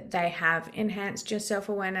think that they have enhanced your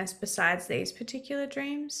self-awareness besides these particular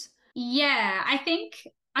dreams? Yeah, I think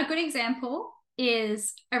a good example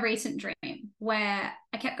is a recent dream where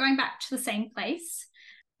I kept going back to the same place,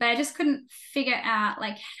 but I just couldn't figure out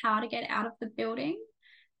like how to get out of the building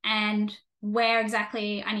and where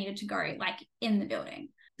exactly I needed to go, like in the building.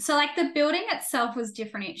 So like the building itself was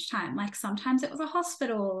different each time. Like sometimes it was a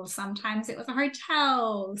hospital, sometimes it was a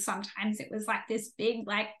hotel, sometimes it was like this big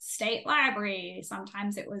like state library,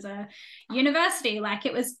 sometimes it was a university. Like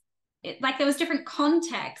it was like there was different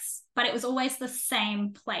contexts, but it was always the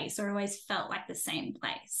same place, or always felt like the same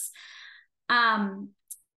place.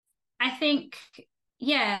 I think,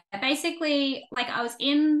 yeah, basically like I was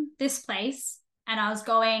in this place and I was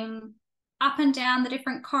going up and down the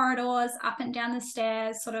different corridors, up and down the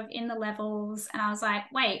stairs, sort of in the levels. And I was like,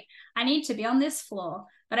 wait, I need to be on this floor.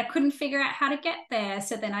 but I couldn't figure out how to get there.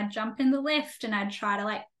 So then I'd jump in the lift and I'd try to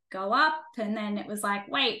like go up, and then it was like,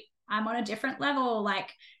 wait, I'm on a different level. Like,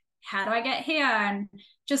 how do I get here? And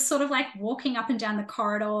just sort of like walking up and down the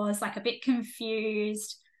corridors, like a bit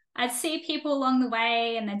confused. I'd see people along the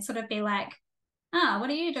way and they'd sort of be like, oh, what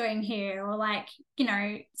are you doing here? Or like, you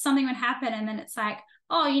know, something would happen and then it's like,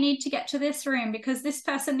 oh, you need to get to this room because this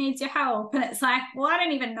person needs your help. And it's like, well, I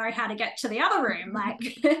don't even know how to get to the other room. Like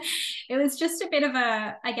it was just a bit of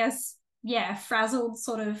a, I guess, yeah, frazzled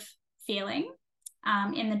sort of feeling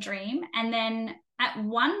in the dream. And then at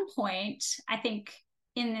one point, I think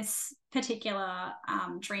in this particular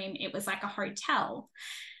dream, it was like a hotel.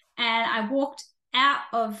 And I walked out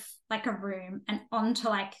of like a room and onto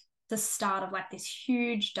like the start of like this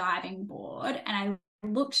huge diving board, and I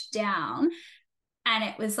looked down and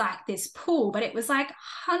it was like this pool, but it was like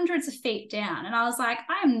hundreds of feet down, and I was like,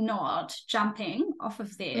 I am not jumping off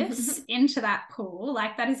of this into that pool.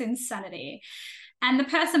 Like, that is insanity. And the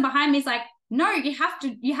person behind me is like, no, you have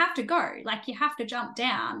to go, like you have to jump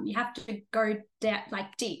down, you have to go down,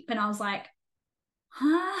 like deep. And I was like,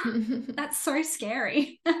 huh, that's so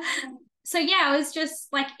scary. So yeah, I was just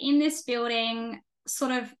like in this building,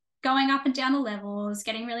 sort of going up and down the levels,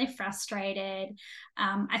 getting really frustrated.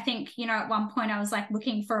 I think, you know, at one point I was like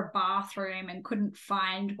looking for a bathroom and couldn't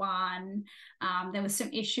find one. There was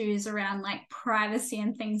some issues around like privacy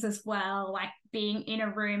and things as well, like being in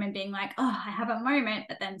a room and being like, oh, I have a moment,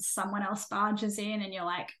 but then someone else barges in and you're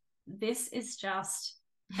like, this is just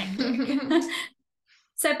hectic.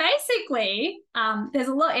 So basically, there's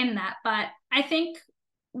a lot in that, but I think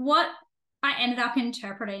what I ended up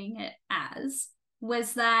interpreting it as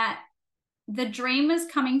was that the dream was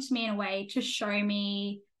coming to me in a way to show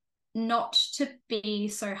me not to be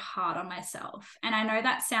so hard on myself. And I know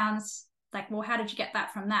that sounds like, well, how did you get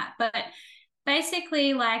that from that? But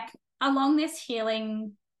basically, like along this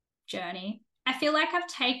healing journey, I feel like I've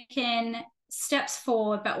taken steps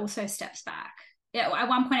forward, but also steps back. Yeah, at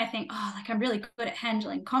one point I think, oh, like I'm really good at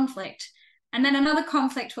handling conflict. And then another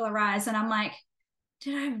conflict will arise and I'm like,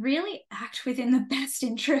 did I really act within the best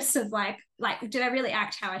interests of like, did I really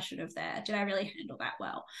act how I should have there? Did I really handle that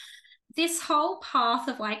well? This whole path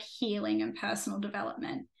of like healing and personal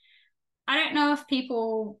development, I don't know if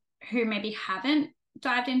people who maybe haven't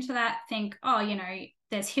dived into that think, oh, you know,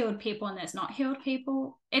 there's healed people and there's not healed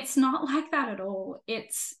people. It's not like that at all.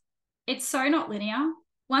 It's so not linear.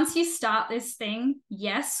 Once you start this thing,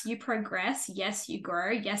 yes, you progress, yes, you grow,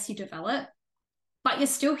 yes, you develop, but you're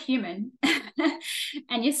still human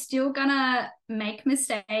and you're still gonna make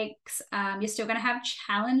mistakes. You're still gonna have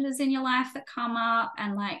challenges in your life that come up.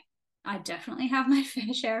 And like, I definitely have my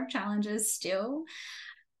fair share of challenges still.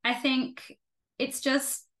 I think it's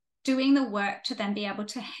just doing the work to then be able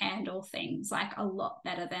to handle things like a lot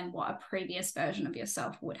better than what a previous version of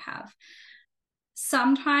yourself would have.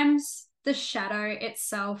 Sometimes the shadow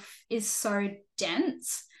itself is so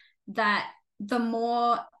dense that the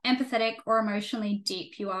more empathetic or emotionally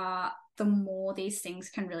deep you are, the more these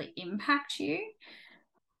things can really impact you.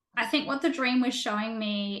 I think what the dream was showing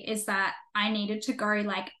me is that I needed to go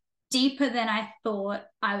like deeper than I thought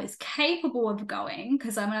I was capable of going,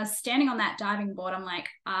 because when I was standing on that diving board, I'm like,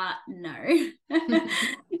 no.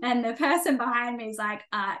 And the person behind me is like,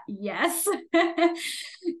 yes.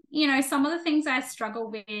 You know, some of the things I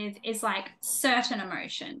struggle with is like certain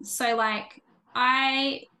emotions. So like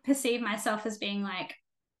I perceive myself as being like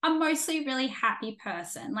a mostly really happy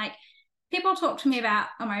person. Like people talk to me about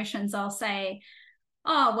emotions, I'll say,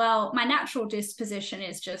 oh, well, my natural disposition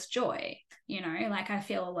is just joy. You know, like I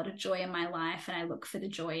feel a lot of joy in my life and I look for the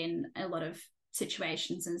joy in a lot of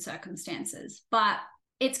situations and circumstances. But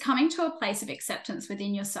it's coming to a place of acceptance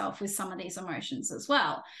within yourself with some of these emotions as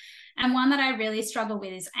well. And one that I really struggle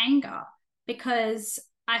with is anger, because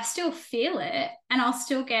I still feel it and I'll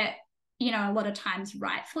still get, you know, a lot of times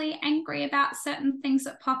rightfully angry about certain things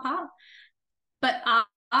that pop up. But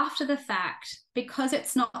after the fact, because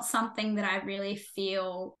it's not something that I really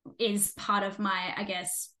feel is part of my, I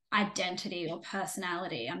guess, identity or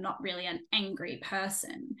personality, I'm not really an angry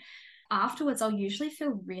person. Afterwards, I'll usually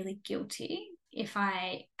feel really guilty if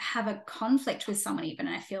I have a conflict with someone, even,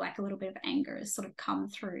 and I feel like a little bit of anger has sort of come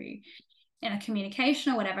through in a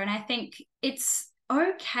communication or whatever. And I think it's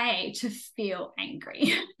okay to feel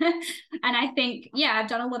angry. And I think, yeah, I've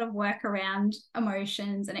done a lot of work around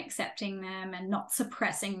emotions and accepting them and not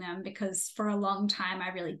suppressing them, because for a long time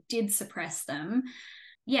I really did suppress them.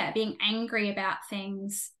 Yeah, being angry about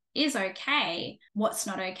things is okay. What's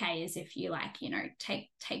not okay is if you like, you know, take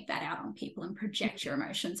that out on people and project your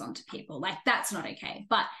emotions onto people. Like that's not okay.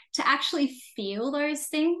 But to actually feel those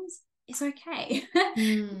things is okay.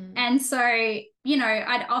 Mm. And so,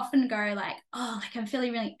 I'd often go like, oh, like I'm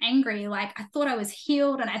feeling really angry. Like I thought I was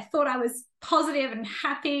healed and I thought I was positive and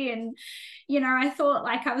happy. And, I thought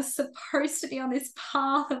like I was supposed to be on this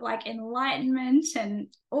path of like enlightenment and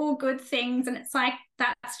all good things. And it's like,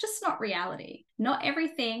 that's just not reality. Not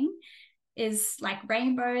everything is like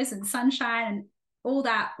rainbows and sunshine and all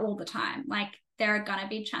that all the time. Like there are going to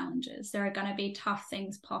be challenges, there are going to be tough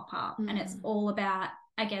things pop up. And it's all about,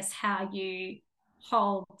 I guess, how you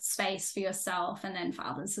hold space for yourself and then for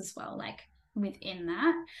others as well, like within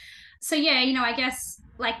that. So yeah, I guess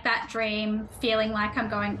like that dream, feeling like I'm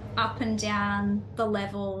going up and down the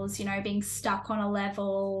levels, being stuck on a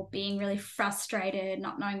level, being really frustrated,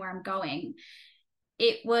 not knowing where I'm going.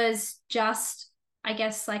 It was just, I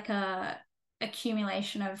guess, like a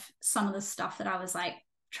accumulation of some of the stuff that I was like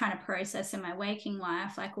trying to process in my waking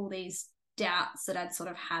life, like all these doubts that I'd sort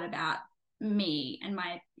of had about me and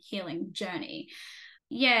my healing journey.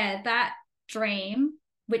 Yeah, that dream,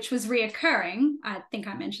 which was reoccurring, I think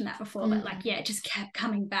I mentioned that before, but like, yeah, it just kept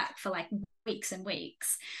coming back for like weeks and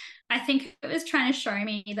weeks. I think it was trying to show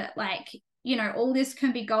me that like, all this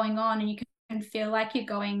can be going on and you can feel like you're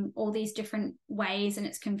going all these different ways and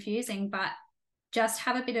it's confusing, but just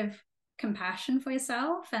have a bit of compassion for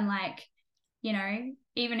yourself. And like,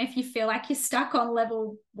 even if you feel like you're stuck on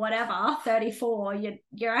level whatever 34,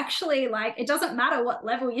 you're actually like, it doesn't matter what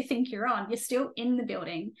level you think you're on, you're still in the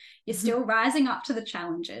building, you're still rising up to the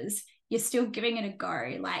challenges, you're still giving it a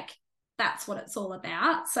go. Like that's what it's all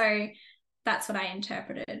about. So that's what I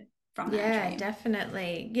interpreted from that Yeah, dream.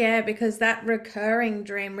 definitely. Yeah, because that recurring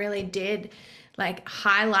dream really did like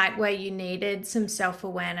highlight where you needed some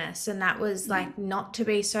self-awareness. And that was like not to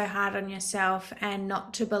be so hard on yourself and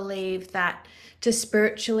not to believe that to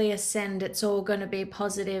spiritually ascend, it's all going to be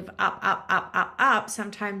positive, up, up, up, up, up.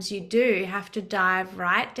 Sometimes you do have to dive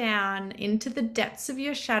right down into the depths of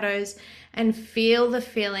your shadows and feel the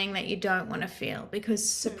feeling that you don't want to feel, because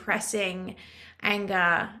suppressing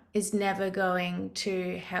anger is never going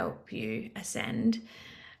to help you ascend.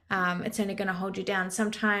 It's only going to hold you down.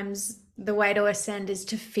 Sometimes the way to ascend is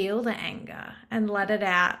to feel the anger and let it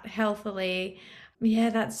out healthily. Yeah,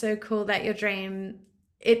 that's so cool that your dream,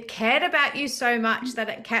 it cared about you so much that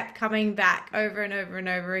it kept coming back over and over and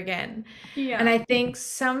over again. And Yeah. I think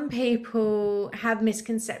some people have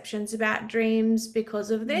misconceptions about dreams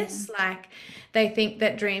because of this. Like they think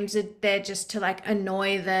that dreams are there just to like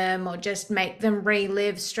annoy them or just make them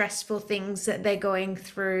relive stressful things that they're going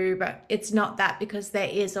through. But it's not that, because there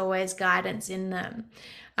is always guidance in them.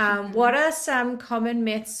 What are some common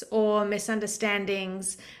myths or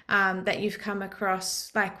misunderstandings that you've come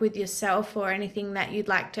across, like with yourself, or anything that you'd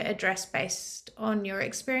like to address based on your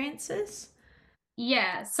experiences?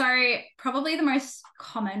 Yeah, so probably the most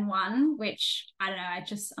common one, which I don't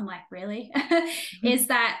know, I'm like, really, is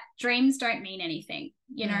that dreams don't mean anything,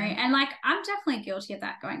 and like I'm definitely guilty of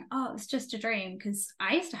that, going, oh, it's just a dream, because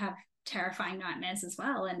I used to have terrifying nightmares as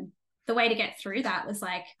well. And the way to get through that was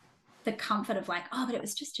like the comfort of like, oh, but it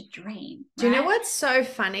was just a dream, Do you know right? what's so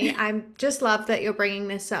funny? I just love that you're bringing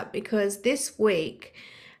this up, because this week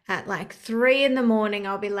at like 3 in the morning,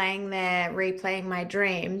 I'll be laying there replaying my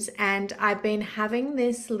dreams. And I've been having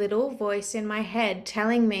this little voice in my head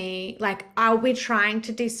telling me, like, I'll be trying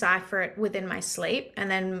to decipher it within my sleep. And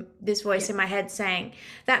then this voice Yeah. in my head saying,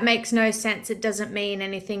 that makes no sense. It doesn't mean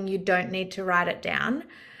anything. You don't need to write it down.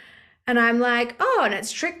 And I'm like, oh, and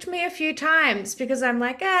it's tricked me a few times, because I'm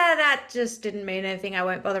like, that just didn't mean anything. I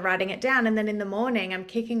won't bother writing it down. And then in the morning, I'm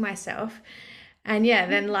kicking myself. And yeah,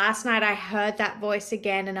 then last night I heard that voice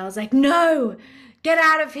again and I was like, no, get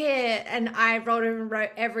out of here. And I wrote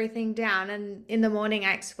everything down. And in the morning,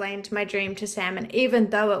 I explained my dream to Sam. And even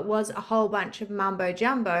though it was a whole bunch of mumbo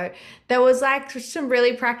jumbo, there was like some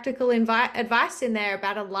really practical advice in there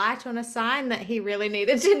about a light on a sign that he really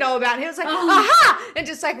needed to know about. He was like, Oh, aha! And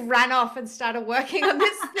just like ran off and started working on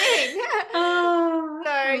this thing. oh,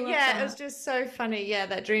 So I love yeah, it was that. just so funny. Yeah,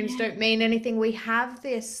 that dreams Yeah. don't mean anything. We have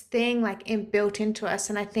this thing like built into us,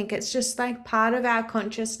 and I think it's just like part of our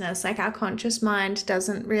consciousness. Like our conscious mind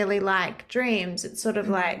doesn't really like dreams. It's sort of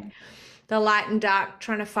like the light and dark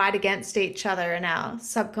trying to fight against each other, and our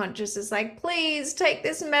subconscious is like, please take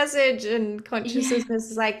this message, and Yeah.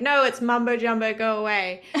 consciousness is like, no, it's mumbo jumbo, go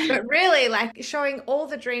away. But really, like showing all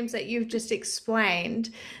the dreams that you've just explained,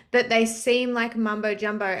 that they seem like mumbo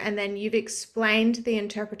jumbo, and then you've explained the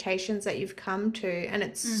interpretations that you've come to, and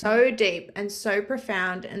it's so deep and so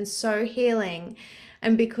profound and so healing.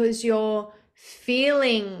 And because you're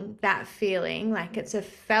feeling that feeling, like it's a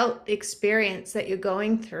felt experience that you're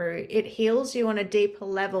going through, it heals you on a deeper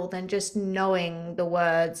level than just knowing the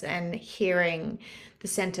words and hearing the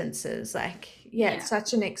sentences. Like, yeah, it's Yeah.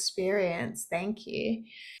 such an experience. Thank you.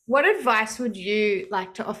 What advice would you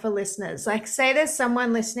like to offer listeners? Like, say there's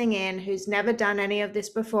someone listening in who's never done any of this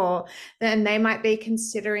before, then they might be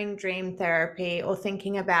considering dream therapy or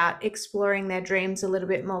thinking about exploring their dreams a little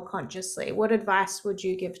bit more consciously. What advice would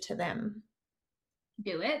you give to them?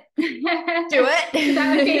 Do it. Do it.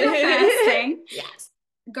 That would be the first thing. Yes.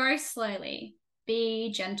 Go slowly.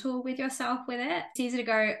 Be gentle with yourself with it. It's easy to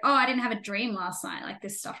go, oh, I didn't have a dream last night. Like,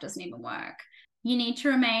 this stuff doesn't even work. You need to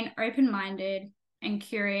remain open-minded and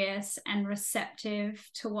curious and receptive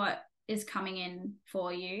to what is coming in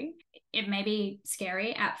for you. It may be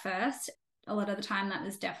scary at first. A lot of the time, that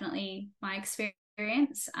was definitely my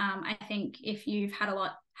experience. I think if you've had a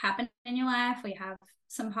lot happen in your life, or you have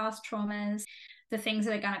some past traumas, the things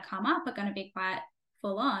that are going to come up are going to be quite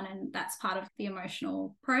full on, and that's part of the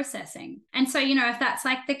emotional processing. And so, if that's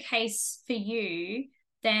like the case for you,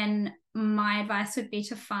 then my advice would be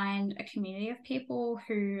to find a community of people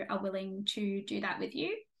who are willing to do that with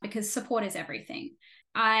you, because support is everything.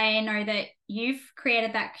 I know that you've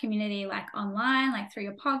created that community, like online, like through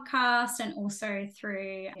your podcast and also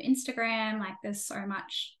through Instagram. Like, there's so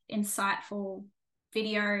much insightful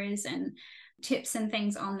videos and tips and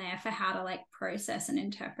things on there for how to like process and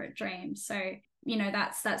interpret dreams. So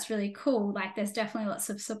that's really cool. Like, there's definitely lots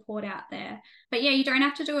of support out there, but yeah, you don't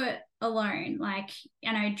have to do it alone. Like,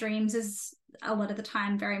 dreams is a lot of the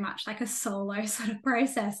time very much like a solo sort of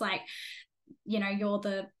process. Like, you're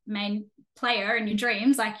the main player in your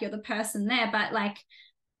dreams, like you're the person there, but like,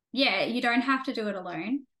 yeah, you don't have to do it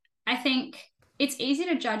alone. I think it's easy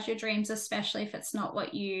to judge your dreams, especially if it's not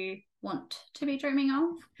what you want to be dreaming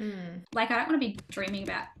of. Like, I don't want to be dreaming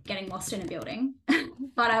about getting lost in a building,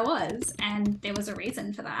 but I was, and there was a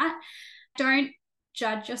reason for that. Don't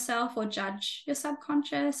judge yourself or judge your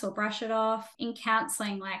subconscious or brush it off. In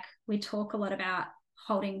counseling, like, we talk a lot about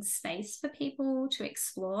holding space for people to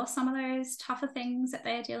explore some of those tougher things that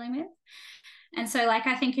they're dealing with. And so, like,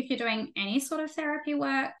 I think if you're doing any sort of therapy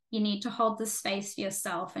work, you need to hold the space for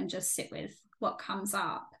yourself and just sit with what comes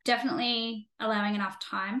up. Definitely allowing enough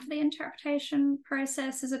time for the interpretation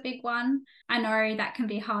process is a big one. I know that can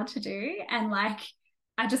be hard to do. And like,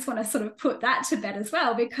 I just want to sort of put that to bed as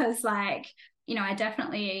well, because like, I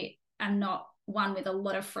definitely am not one with a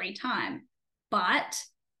lot of free time, but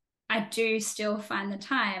I do still find the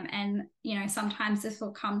time. And, sometimes this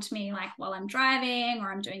will come to me like while I'm driving,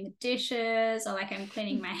 or I'm doing the dishes, or like I'm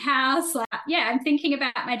cleaning my house. Like, yeah, I'm thinking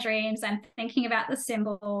about my dreams. I'm thinking about the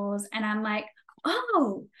symbols, and I'm like,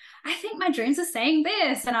 oh, I think my dreams are saying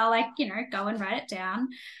this. And I'll like, go and write it down.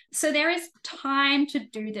 So there is time to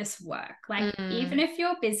do this work. Like, even if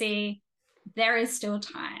you're busy, there is still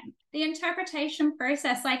time. The interpretation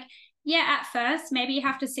process, like, yeah, at first maybe you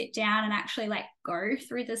have to sit down and actually like go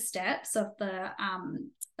through the steps of the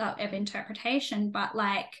of interpretation, but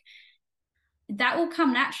like, that will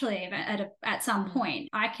come naturally at some point.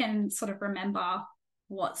 I can sort of remember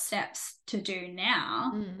what steps to do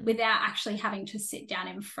now without actually having to sit down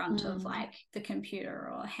in front of like the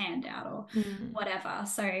computer or handout or whatever.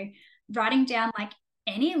 So writing down like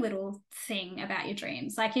any little thing about your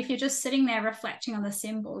dreams, like if you're just sitting there reflecting on the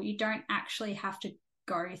symbol, you don't actually have to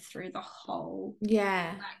go through the whole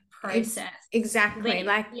process. Exactly.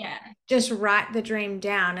 Like, just write the dream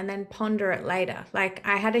down and then ponder it later. Like,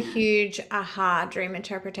 I had a huge aha dream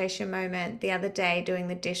interpretation moment the other day doing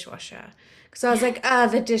the dishwasher, because I was like,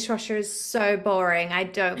 the dishwasher is so boring, I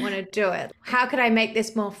don't want to do it. How could I make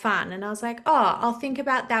this more fun? And I was like, oh, I'll think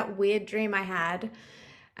about that weird dream I had.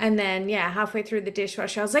 And then halfway through the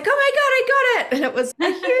dishwasher, I was like, oh my God, I got it. And it was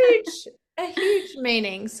a huge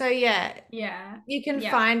meaning. So you can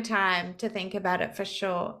find time to think about it for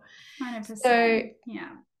sure. 100%. So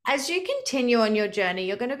as you continue on your journey,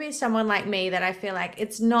 you're going to be someone like me that I feel like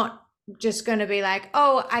it's not just going to be like,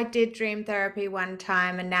 oh, I did dream therapy one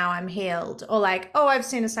time and now I'm healed, or like, oh, I've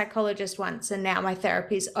seen a psychologist once and now my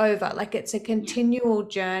therapy's over. Like, it's a continual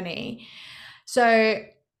journey. So,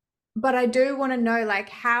 but I do want to know, like,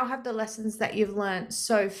 how have the lessons that you've learned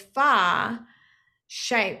so far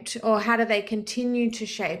shaped, or how do they continue to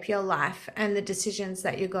shape your life and the decisions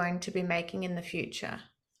that you're going to be making in the future?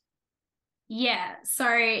 Yeah, so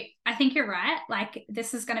I think you're right. Like,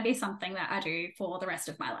 this is going to be something that I do for the rest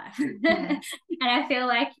of my life. And I feel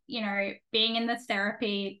like, being in the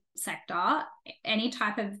therapy sector, any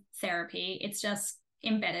type of therapy, it's just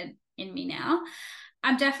embedded in me now.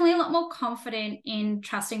 I'm definitely a lot more confident in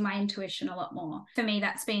trusting my intuition a lot more. For me,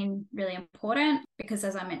 that's been really important because,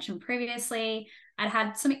 as I mentioned previously, I'd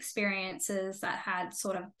had some experiences that had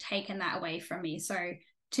sort of taken that away from me. So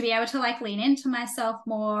to be able to like lean into myself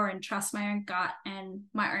more and trust my own gut and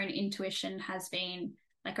my own intuition has been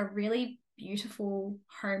like a really beautiful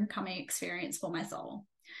homecoming experience for my soul.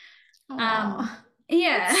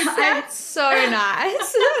 Yeah. That's so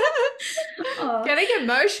nice. Getting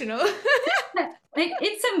emotional.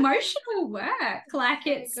 It's emotional work. Like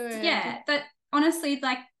it's, yeah, but honestly,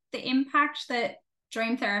 like the impact that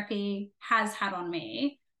dream therapy has had on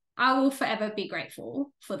me, I will forever be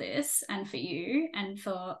grateful for this and for you and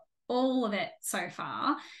for all of it so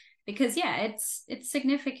far. Because yeah, it's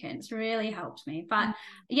significant. It's really helped me. But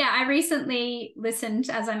yeah, I recently listened,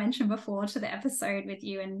 as I mentioned before, to the episode with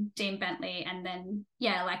you and Dean Bentley. And then,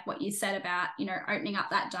 yeah, like what you said about, you know, opening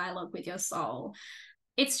up that dialogue with your soul.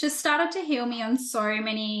 It's just started to heal me on so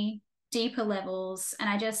many deeper levels. And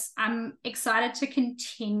I'm excited to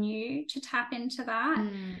continue to tap into that.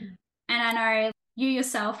 And I know you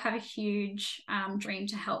yourself have a huge dream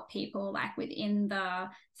to help people like within the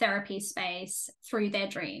therapy space through their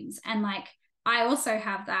dreams. And like, I also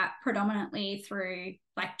have that predominantly through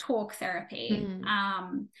like talk therapy.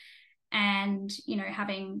 And, you know,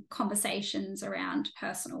 having conversations around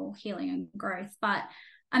personal healing and growth. But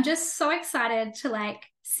I'm just so excited to like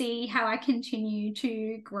see how I continue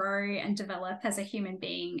to grow and develop as a human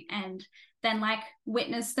being, and then like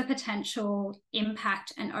witness the potential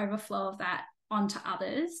impact and overflow of that onto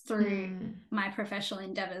others through my professional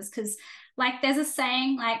endeavors. Because like there's a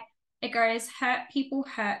saying, like it goes, hurt people,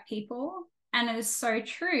 and it is so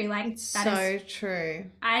true. Like it's that so true.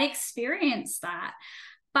 I experienced that.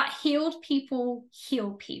 But healed people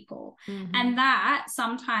heal people. And that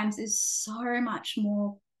sometimes is so much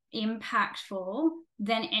more impactful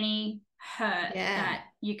than any hurt that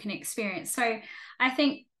you can experience. So I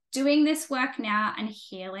think doing this work now and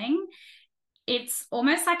healing, it's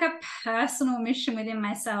almost like a personal mission within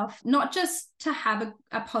myself, not just to have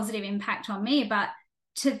a positive impact on me, but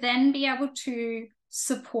to then be able to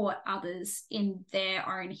support others in their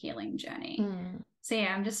own healing journey. So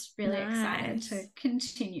yeah, I'm just really excited to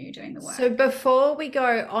continue doing the work. So before we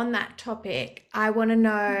go on that topic, I want to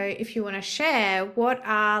know if you want to share what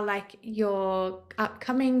are like your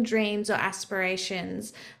upcoming dreams or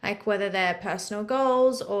aspirations, like whether they're personal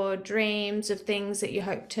goals or dreams of things that you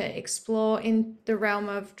hope to explore in the realm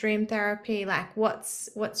of dream therapy. Like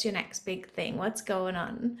what's your next big thing? What's going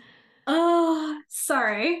on? Oh,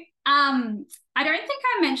 sorry. I don't think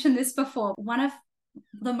I mentioned this before. One of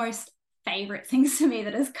the most favorite things to me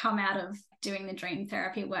that has come out of doing the dream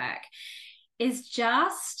therapy work is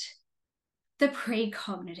just the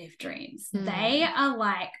precognitive dreams. They are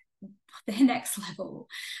like the next level.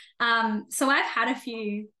 So I've had a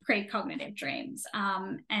few precognitive dreams,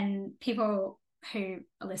 and people who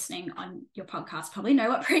are listening on your podcast probably know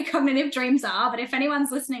what precognitive dreams are, but if anyone's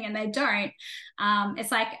listening and they don't,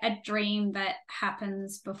 it's like a dream that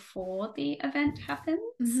happens before the event happens.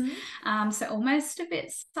 So almost a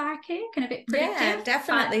bit psychic and a bit predictive. Yeah,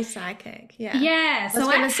 definitely psychic. Yeah. Yeah. I was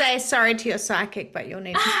going to say sorry to your psychic, but you'll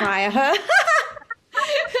need to fire her.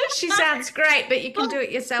 She sounds great, but you can do it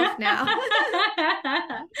yourself now.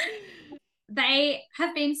 They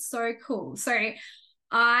have been so cool. So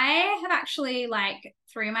I have actually, like,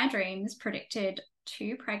 through my dreams, predicted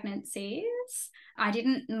 2 pregnancies. I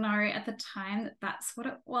didn't know at the time that that's what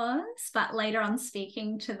it was, but later on,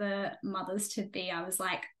 speaking to the mothers-to-be, I was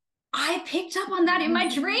like, I picked up on that in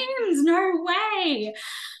my dreams. No way.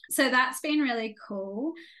 So that's been really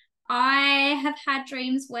cool. I have had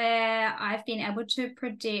dreams where I've been able to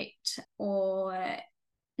predict or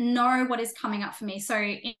know what is coming up for me. So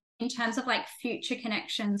in terms of like future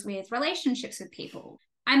connections with relationships with people.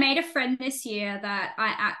 I made a friend this year that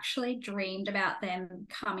I actually dreamed about them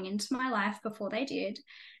coming into my life before they did.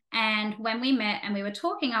 And when we met and we were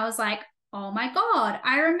talking, I was like, oh my God,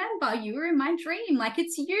 I remember you were in my dream. Like,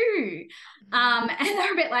 it's you. And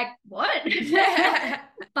they're a bit like, what?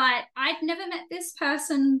 But I'd never met this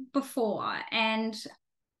person before. And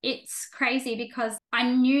it's crazy because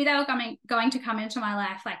I knew they were going to come into my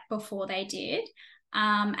life like before they did.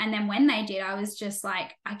 And then when they did, I was just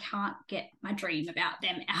like, I can't get my dream about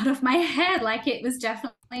them out of my head. Like, it was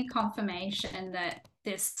definitely confirmation that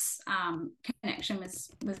this connection was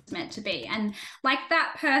meant to be. And like,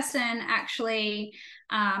 that person actually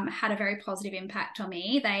had a very positive impact on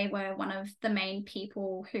me. They were one of the main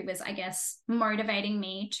people who was, I guess, motivating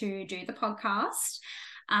me to do the podcast,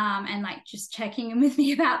 and like just checking in with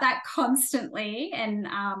me about that constantly. And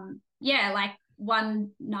yeah, like, one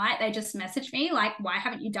night they just messaged me like, why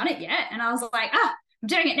haven't you done it yet? And I was like, I'm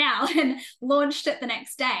doing it now, and launched it the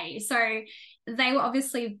next day. So they were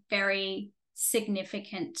obviously very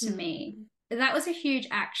significant to me. That was a huge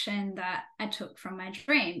action that I took from my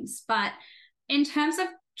dreams. But in terms of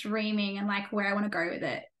dreaming and like where I want to go with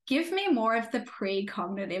it, give me more of the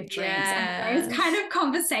pre-cognitive dreams and those kind of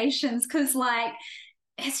conversations, because like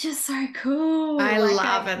it's just so cool. I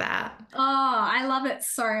love that. Oh, I love it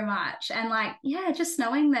so much. And like, yeah, just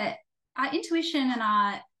knowing that our intuition and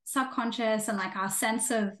our subconscious and like our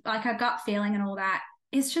sense of like our gut feeling and all that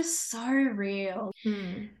is just so real.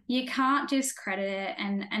 You can't discredit it.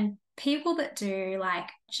 And people that do, like,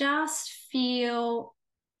 just feel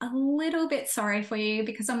a little bit sorry for you,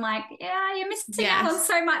 because I'm like, yeah, you're missing out on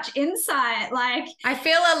so much insight. Like, I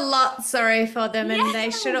feel a lot sorry for them, and they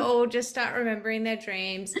should all just start remembering their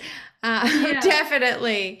dreams.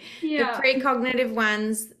 Definitely. The precognitive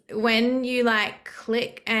ones, when you like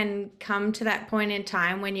click and come to that point in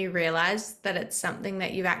time when you realize that it's something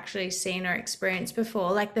that you've actually seen or experienced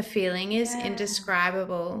before, like the feeling is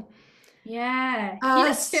indescribable. Yeah. You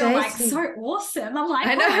just feel like so awesome. I'm like,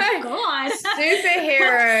 I know. Oh my God.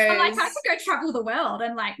 Superheroes. I'm like, I could go travel the world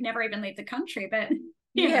and like never even leave the country, but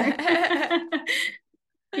you know.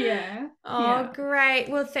 Great.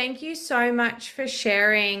 Well, thank you so much for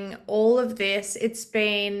sharing all of this. It's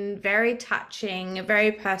been very touching,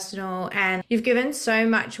 very personal, and you've given so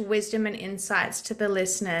much wisdom and insights to the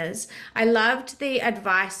listeners. I loved the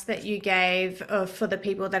advice that you gave for the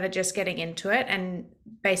people that are just getting into it, and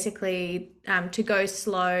basically to go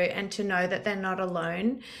slow and to know that they're not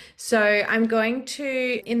alone. So I'm going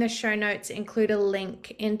to, in the show notes, include a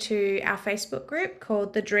link into our Facebook group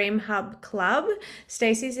called the Dream Hub Club.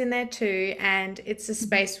 Stacey's in there too, and it's a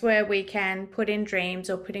space where we can put in dreams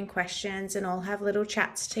or put in questions and all have little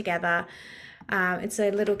chats together. It's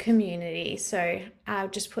a little community, so I'll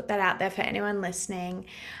just put that out there for anyone listening.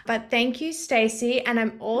 But thank you, Stacey, and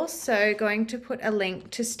I'm also going to put a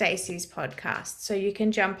link to Stacey's podcast, so you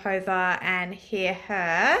can jump over and hear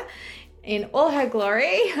her in all her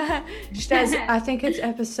glory. She does, I think it's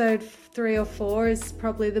episode 3 or 4 is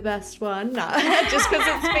probably the best one, just because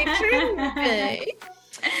it's featuring me.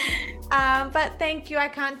 But thank you. I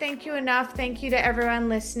can't thank you enough. Thank you to everyone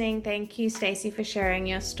listening. Thank you, Stacey, for sharing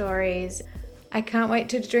your stories. I can't wait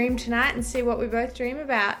to dream tonight and see what we both dream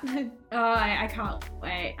about. I can't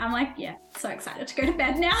wait. I'm like, so excited to go to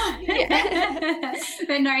bed now.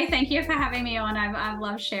 But no, thank you for having me on. I've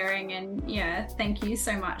loved sharing, and thank you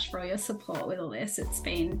so much for all your support with all this. It's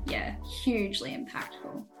been, hugely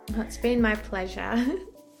impactful. It's been my pleasure.